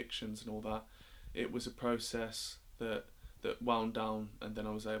know, the addictions and all that, it was a process that wound down, and then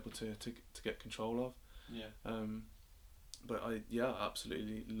I was able to get control of. Yeah. But I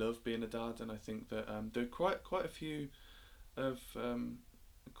absolutely love being a dad, and I think that there are quite a few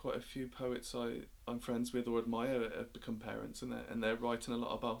poets I'm friends with or admire have become parents, and they're writing a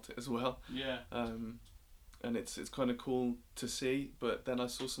lot about it as well. Yeah. And it's kind of cool to see. But then I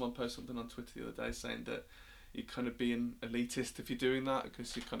saw someone post something on Twitter the other day saying that you're kind of being elitist if you're doing that,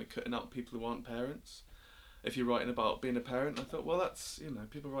 because you're kind of cutting out people who aren't parents if you're writing about being a parent. I thought, well, that's, you know,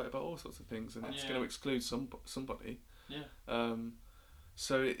 people write about all sorts of things, and it's going to exclude somebody. Yeah.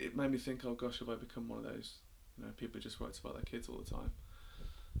 So it made me think, oh gosh, have I become one of those, you know, people who just writes about their kids all the time?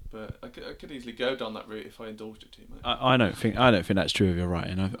 But I could easily go down that route if I indulged it too much. I don't think that's true of your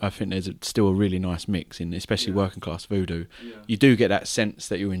writing. I think there's still a really nice mix in, especially working class voodoo. Yeah. You do get that sense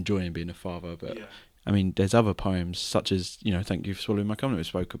that you're enjoying being a father, but I mean, there's other poems such as, you know, Thank You for Swallowing My Cum that we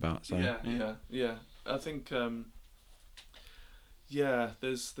spoke about. So yeah. I think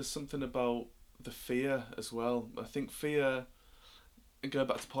there's something about the fear as well. I think fear, and go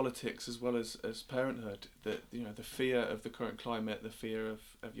back to politics as well as parenthood, that, you know, the fear of the current climate, the fear of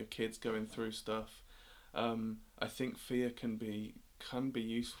your kids going through stuff. I think fear can be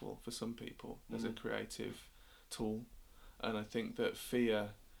useful for some people as a creative tool, and I think that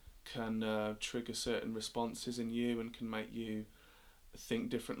fear can trigger certain responses in you and can make you think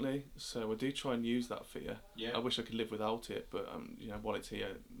differently. So I do try and use that fear. I wish I could live without it, but you know, while it's here,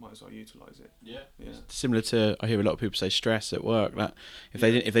 might as well utilise it. Similar to, I hear a lot of people say stress at work, that if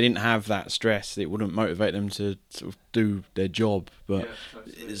they didn't have that stress, it wouldn't motivate them to sort of do their job. But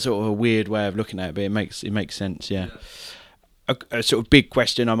it's sort of a weird way of looking at it, but it makes sense. A sort of big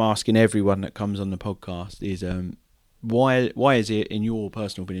question I'm asking everyone that comes on the podcast is why is it, in your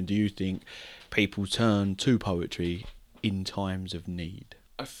personal opinion, do you think people turn to poetry in times of need?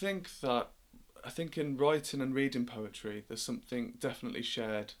 I think in writing and reading poetry, there's something definitely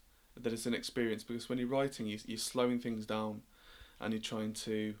shared that is an experience, because when you're writing, you're slowing things down and you're trying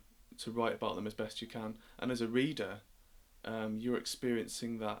to write about them as best you can. And as a reader, you're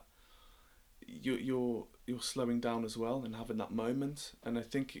experiencing that. You're slowing down as well and having that moment. And I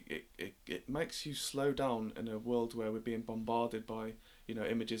think it makes you slow down in a world where we're being bombarded by, you know,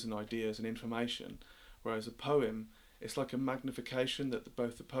 images and ideas and information. Whereas a poem, it's like a magnification that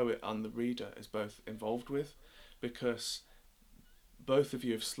both the poet and the reader is both involved with, because both of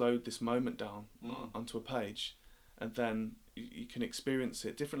you have slowed this moment down onto a page, and then you can experience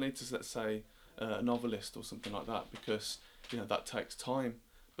it differently to, let's say, a novelist or something like that, because, you know, that takes time.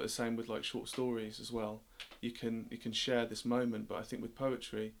 But the same with like short stories as well. You can share this moment, but I think with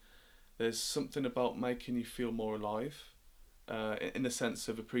poetry, there's something about making you feel more alive. In the sense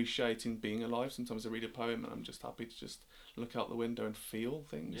of appreciating being alive. Sometimes I read a poem and I'm just happy to just look out the window and feel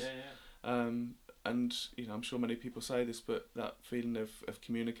things. And, you know, I'm sure many people say this, but that feeling of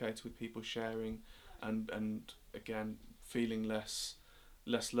communicating with people, sharing, and again, feeling less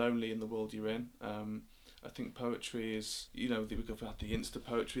lonely in the world you're in. I think poetry is, you know, we've had the Insta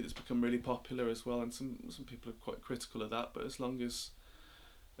poetry that's become really popular as well, and some people are quite critical of that, but as long as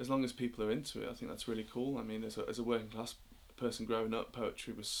people are into it, I think that's really cool. I mean, as a working class person growing up,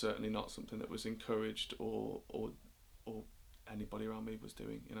 poetry was certainly not something that was encouraged or anybody around me was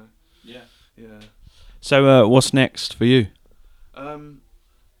doing, you know. So what's next for you?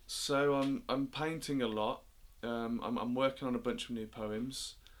 So I'm painting a lot. I'm working on a bunch of new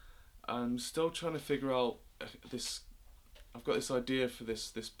poems. I'm still trying to figure out this. I've got this idea for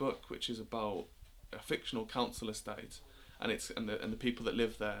this book, which is about a fictional council estate, and the people that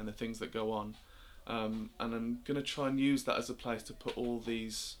live there and the things that go on. And I'm going to try and use that as a place to put all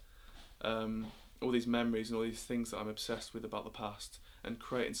these memories and all these things that I'm obsessed with about the past, and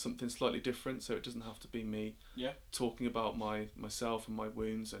creating something slightly different, so it doesn't have to be me talking about myself and my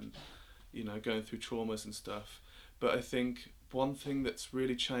wounds and, you know, going through traumas and stuff. But I think one thing that's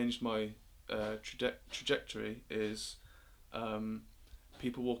really changed my trajectory is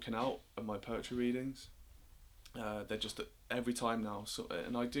people walking out of my poetry readings. They're just every time now. So,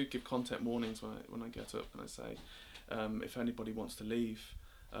 and I do give content warnings when I get up, and I say, if anybody wants to leave,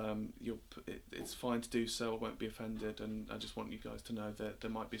 it's fine to do so. I won't be offended, and I just want you guys to know that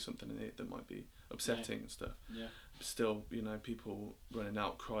there might be something in it that might be upsetting and stuff. still, you know, people running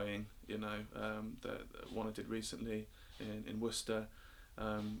out crying, you know, the one I did recently in Worcester.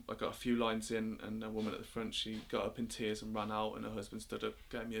 I got a few lines in, and a woman at the front, she got up in tears and ran out, and her husband stood up,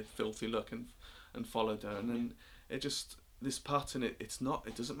 gave me a filthy look, and followed her. And then it just, this pattern, it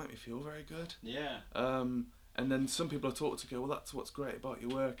doesn't make me feel very good. Yeah. And then some people I talk to go, well, that's what's great about your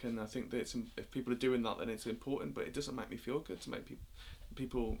work, and I think that if people are doing that, then it's important, but it doesn't make me feel good to make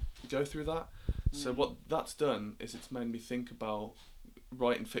people go through that. So what that's done is it's made me think about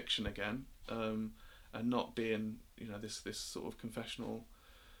writing fiction again, and not being, you know, this sort of confessional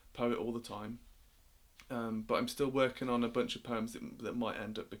poet all the time. But I'm still working on a bunch of poems that might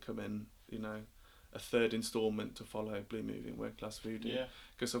end up becoming, you know, a third instalment to follow Blue Moving Working Class Voodoo. Yeah.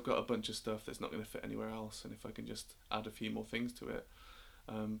 Because I've got a bunch of stuff that's not going to fit anywhere else, and if I can just add a few more things to it.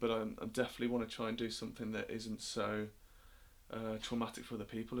 But I definitely want to try and do something that isn't so traumatic for other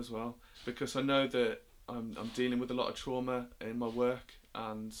people as well, because I know that I'm dealing with a lot of trauma in my work,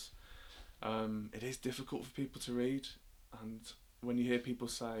 and it is difficult for people to read. And when you hear people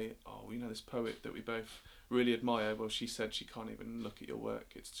say, oh, you know, this poet that we both really admire, well, she said she can't even look at your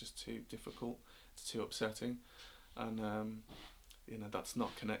work, it's just too difficult, it's too upsetting, and you know, that's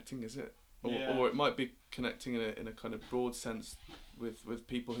not connecting, is it? Or it might be connecting in a kind of broad sense with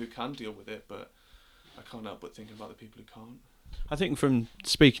people who can deal with it, but I can't help but thinking about the people who can't. I think from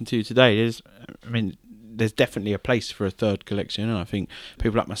speaking to you today, there's definitely a place for a third collection, and I think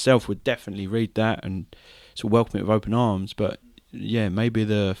people like myself would definitely read that and sort of welcome it with open arms. But yeah, maybe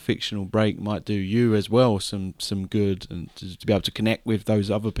the fictional break might do you as well some good, and to be able to connect with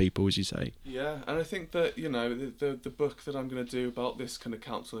those other people, as you say. Yeah, and I think that, you know, the book that I'm going to do about this kind of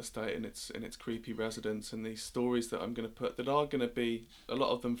council estate and its creepy residents, and these stories that I'm going to put, that are going to be a lot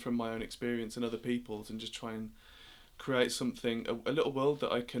of them from my own experience and other people's, and just try and create something, a little world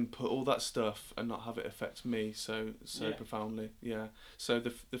that I can put all that stuff and not have it affect me so profoundly. Yeah. So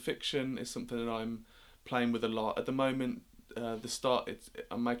the fiction is something that I'm playing with a lot at the moment.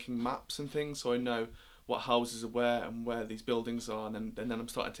 I'm making maps and things, so I know what houses are where and where these buildings are, and then I'm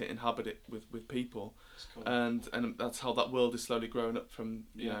starting to inhabit it with people. Cool. And that's how that world is slowly growing up from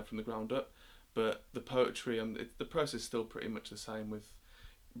from the ground up. But the poetry, the process is still pretty much the same, with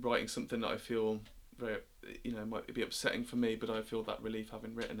writing something that I feel very, you know, might be upsetting for me, but I feel that relief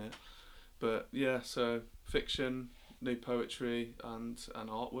having written it. But yeah, so fiction, new poetry, and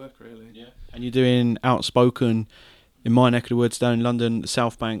artwork, really. Yeah. And you're doing Outspoken in my neck of the woods down in London,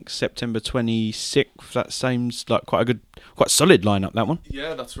 South Bank, September 26th. That seems like quite solid lineup, that one.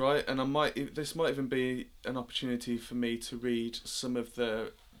 Yeah, that's right. And this might even be an opportunity for me to read some of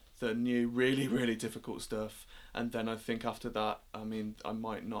the new, really, really difficult stuff. And then I think after that, I mean, I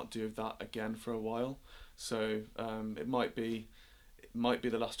might not do that again for a while. So it might be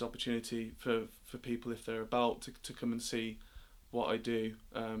the last opportunity for people, if they're about to come and see what I do,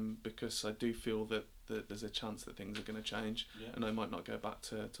 because I do feel that there's a chance that things are going to change, and I might not go back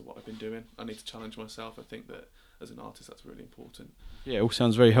to what I've been doing. I need to challenge myself. I think that as an artist, that's really important. Yeah, it all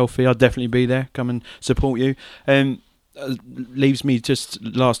sounds very healthy. I'll definitely be there. Come and support you. Leaves me just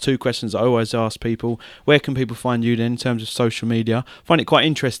last two questions I always ask people. Where can people find you then in terms of social media? I find it quite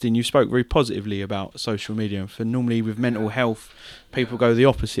interesting. You spoke very positively about social media. For normally with mental health, people go the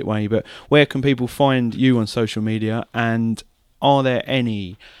opposite way. But where can people find you on social media? And are there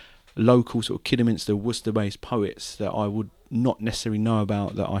any local sort of Kidderminster, Worcester-based poets that I would not necessarily know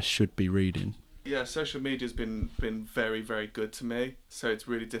about that I should be reading? Yeah, social media's been very, very good to me, so it's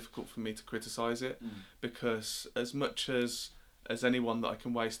really difficult for me to criticise it, because as much as anyone that I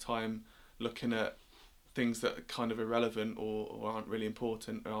can waste time looking at things that are kind of irrelevant or aren't really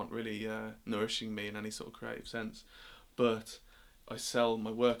important or aren't really nourishing me in any sort of creative sense, but I sell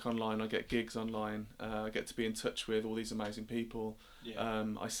my work online, I get gigs online, I get to be in touch with all these amazing people.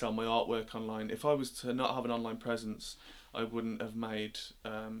 I sell my artwork online. If I was to not have an online presence, I wouldn't have made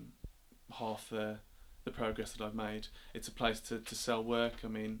half the progress that I've made. It's a place to sell work. I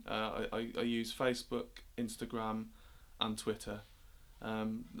mean, I use Facebook, Instagram, and Twitter.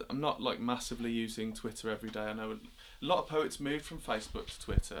 I'm not like massively using Twitter every day. I know a lot of poets moved from Facebook to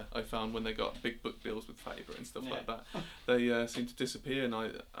Twitter. I found when they got big book deals with Faber and stuff like that, they seem to disappear. And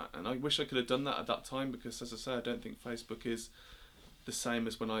I wish I could have done that at that time, because, as I say, I don't think Facebook is the same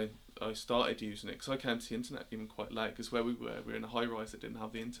as when I started using it, because I came to the internet even quite late, because where we were in a high-rise that didn't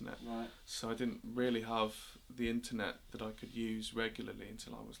have the internet. Right. So I didn't really have the internet that I could use regularly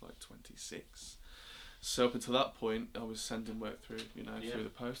until I was like 26. So up until that point, I was sending work through the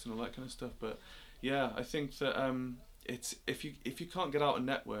post and all that kind of stuff. But yeah, I think that it's if you can't get out and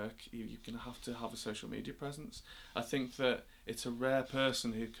network, you're gonna have to have a social media presence. I think that it's a rare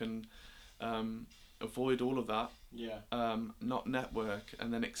person who can avoid all of that. Yeah. Not network,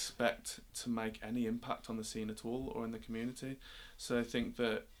 and then expect to make any impact on the scene at all or in the community. So I think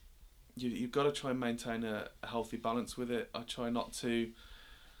that you've got to try and maintain a healthy balance with it. I try not to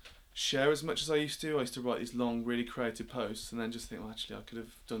share as much as I used to. I used to write these long, really creative posts, and then just think, well, actually, I could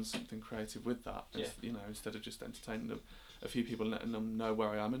have done something creative with that. Yeah. You know, instead of just entertaining a few people and letting them know where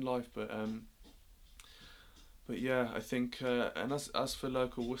I am in life. But yeah, I think, and as for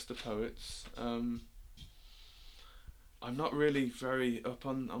local Worcester poets, I'm not really very up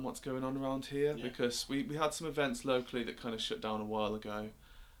on what's going on around here, because we had some events locally that kind of shut down a while ago.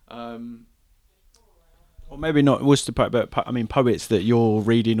 Or maybe not Worcester poet, but I mean poets that you're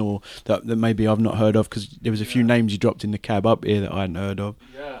reading or that maybe I've not heard of, because there was a few names you dropped in the cab up here that I hadn't heard of.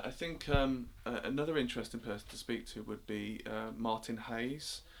 Yeah, I think another interesting person to speak to would be Martin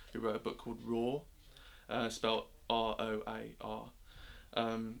Hayes, who wrote a book called Raw, spelled ROAR.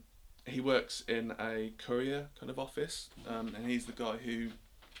 He works in a courier kind of office, and he's the guy who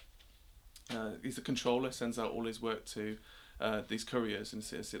he's the controller, sends out all his work to these couriers in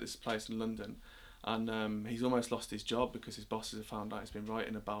this place in London. And he's almost lost his job because his bosses have found out he's been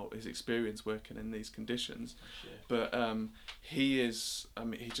writing about his experience working in these conditions. But he's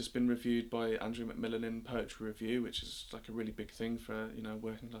just been reviewed by Andrew Macmillan in Poetry Review, which is like a really big thing for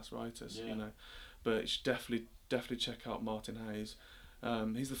working class writers. But you should definitely check out Martin Hayes.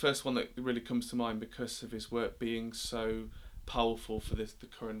 He's the first one that really comes to mind because of his work being so powerful for the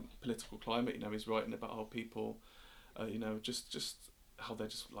current political climate. He's writing about how people, just how they're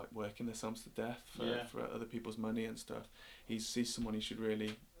just like working themselves to death for other people's money and stuff. He's someone you should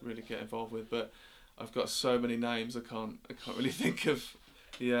really get involved with. But I've got so many names, I can't really think of.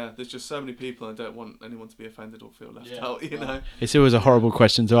 Yeah, there's just so many people, and I don't want anyone to be offended or feel left out. It's always a horrible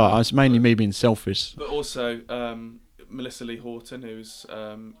question to ask. It's mainly me being selfish. But also Melissa Lee Horton, who's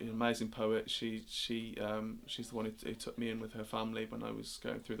an amazing poet. She's the one who took me in with her family when I was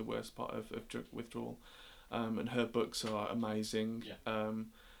going through the worst part of drug withdrawal. And her books are amazing.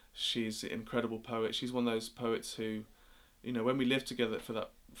 She's an incredible poet. She's one of those poets who, when we lived together for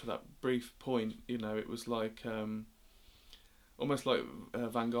that brief point, it was like almost like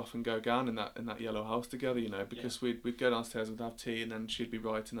Van Gogh and Gauguin in that yellow house together. Because we'd go downstairs, we'd have tea, and then she'd be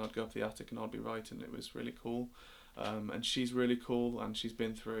writing, I'd go up the attic and I'd be writing. It was really cool. And she's really cool, and she's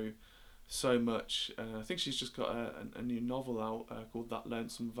been through so much. I think she's just got a new novel out called That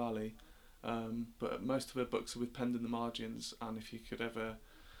Lonesome Valley. But most of her books are with penned in the margins, and if you could ever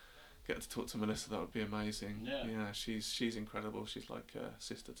get to talk to Melissa, that would be amazing. She's incredible. She's like a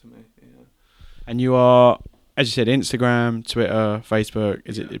sister to me. And you are, as you said, Instagram, Twitter, Facebook.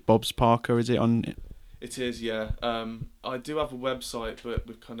 Is it Bob's Parker? Is it on? It is, yeah. I do have a website, but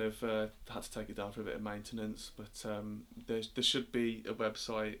we've kind of had to take it down for a bit of maintenance. But there should be a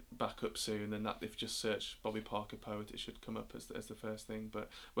website back up soon, and that if you just search Bobby Parker Poet, it should come up as the first thing. But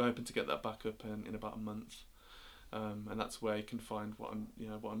we're hoping to get that back up in about a month, and that's where you can find what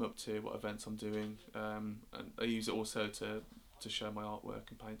I'm up to, what events I'm doing, and I use it also to show my artwork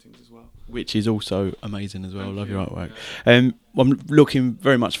and paintings as well, which is also amazing as well. I love your artwork. Yeah. I'm looking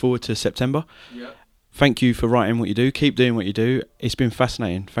very much forward to September. Yeah. Thank you for writing what you do. Keep doing what you do. It's been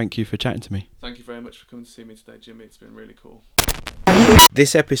fascinating. Thank you for chatting to me. Thank you very much for coming to see me today, Jimmy. It's been really cool.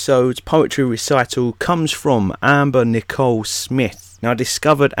 This episode's poetry recital comes from Amber Nicole Smith. Now, I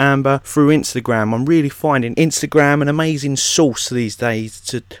discovered Amber through Instagram. I'm really finding Instagram an amazing source these days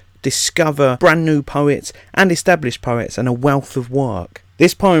to discover brand new poets and established poets and a wealth of work.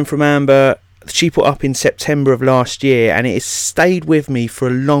 This poem from Amber, she put up in September of last year, and it has stayed with me for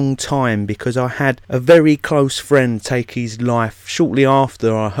a long time because I had a very close friend take his life shortly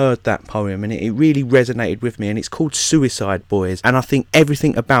after I heard that poem, and it really resonated with me. And it's called Suicide Boys, and I think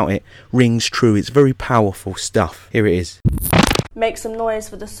everything about it rings true. It's very powerful stuff. Here it is. Make some noise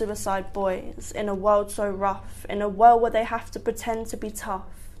for the suicide boys, in a world so rough, in a world where they have to pretend to be tough.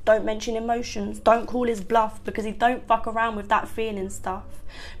 Don't mention emotions, don't call his bluff, because he don't fuck around with that feeling stuff.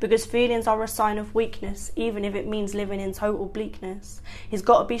 Because feelings are a sign of weakness, even if it means living in total bleakness. He's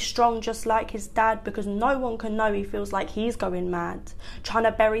got to be strong just like his dad, because no one can know he feels like he's going mad. Trying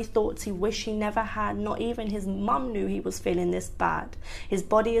to bury thoughts he wish he never had, not even his mum knew he was feeling this bad. His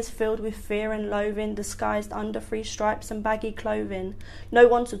body is filled with fear and loathing, disguised under 3 stripes and baggy clothing. No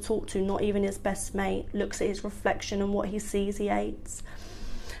one to talk to, not even his best mate, looks at his reflection and what he sees he hates.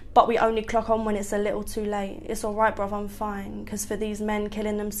 But we only clock on when it's a little too late. It's alright, bruv, I'm fine. Cause for these men,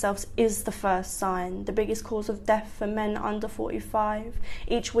 killing themselves is the first sign. The biggest cause of death for men under 45.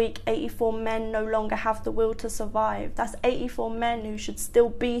 Each week, 84 men no longer have the will to survive. That's 84 men who should still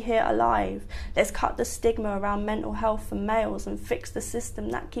be here alive. Let's cut the stigma around mental health for males and fix the system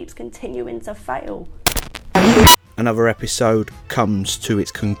that keeps continuing to fail. Another episode comes to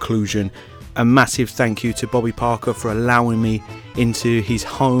its conclusion. A massive thank you to Bobby Parker for allowing me into his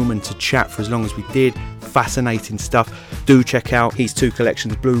home and to chat for as long as we did. Fascinating stuff. Do check out his 2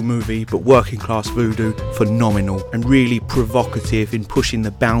 collections, Blue Movie but Working Class Voodoo. Phenomenal and really provocative in pushing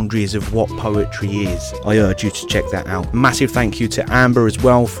the boundaries of what poetry is. I urge you to check that out. Massive thank you to Amber as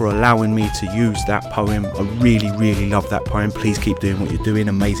well for allowing me to use that poem. I really love that poem. Please keep doing what you're doing.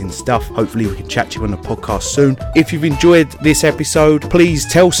 Amazing stuff. Hopefully we can chat to you on the podcast soon. If you've enjoyed this episode, please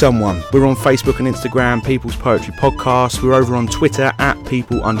tell someone. We're on Facebook and Instagram, People's Poetry Podcast. We're over on Twitter at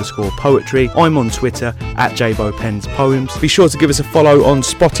people_poetry. I'm on Twitter at JBoPensPoems. Be sure to give us a follow on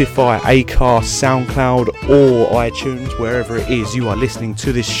Spotify, Acast, SoundCloud or iTunes, wherever it is you are listening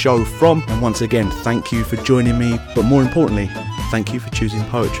to this show from. And once again, thank you for joining me, but more importantly, thank you for choosing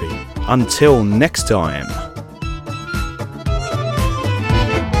poetry. Until next time.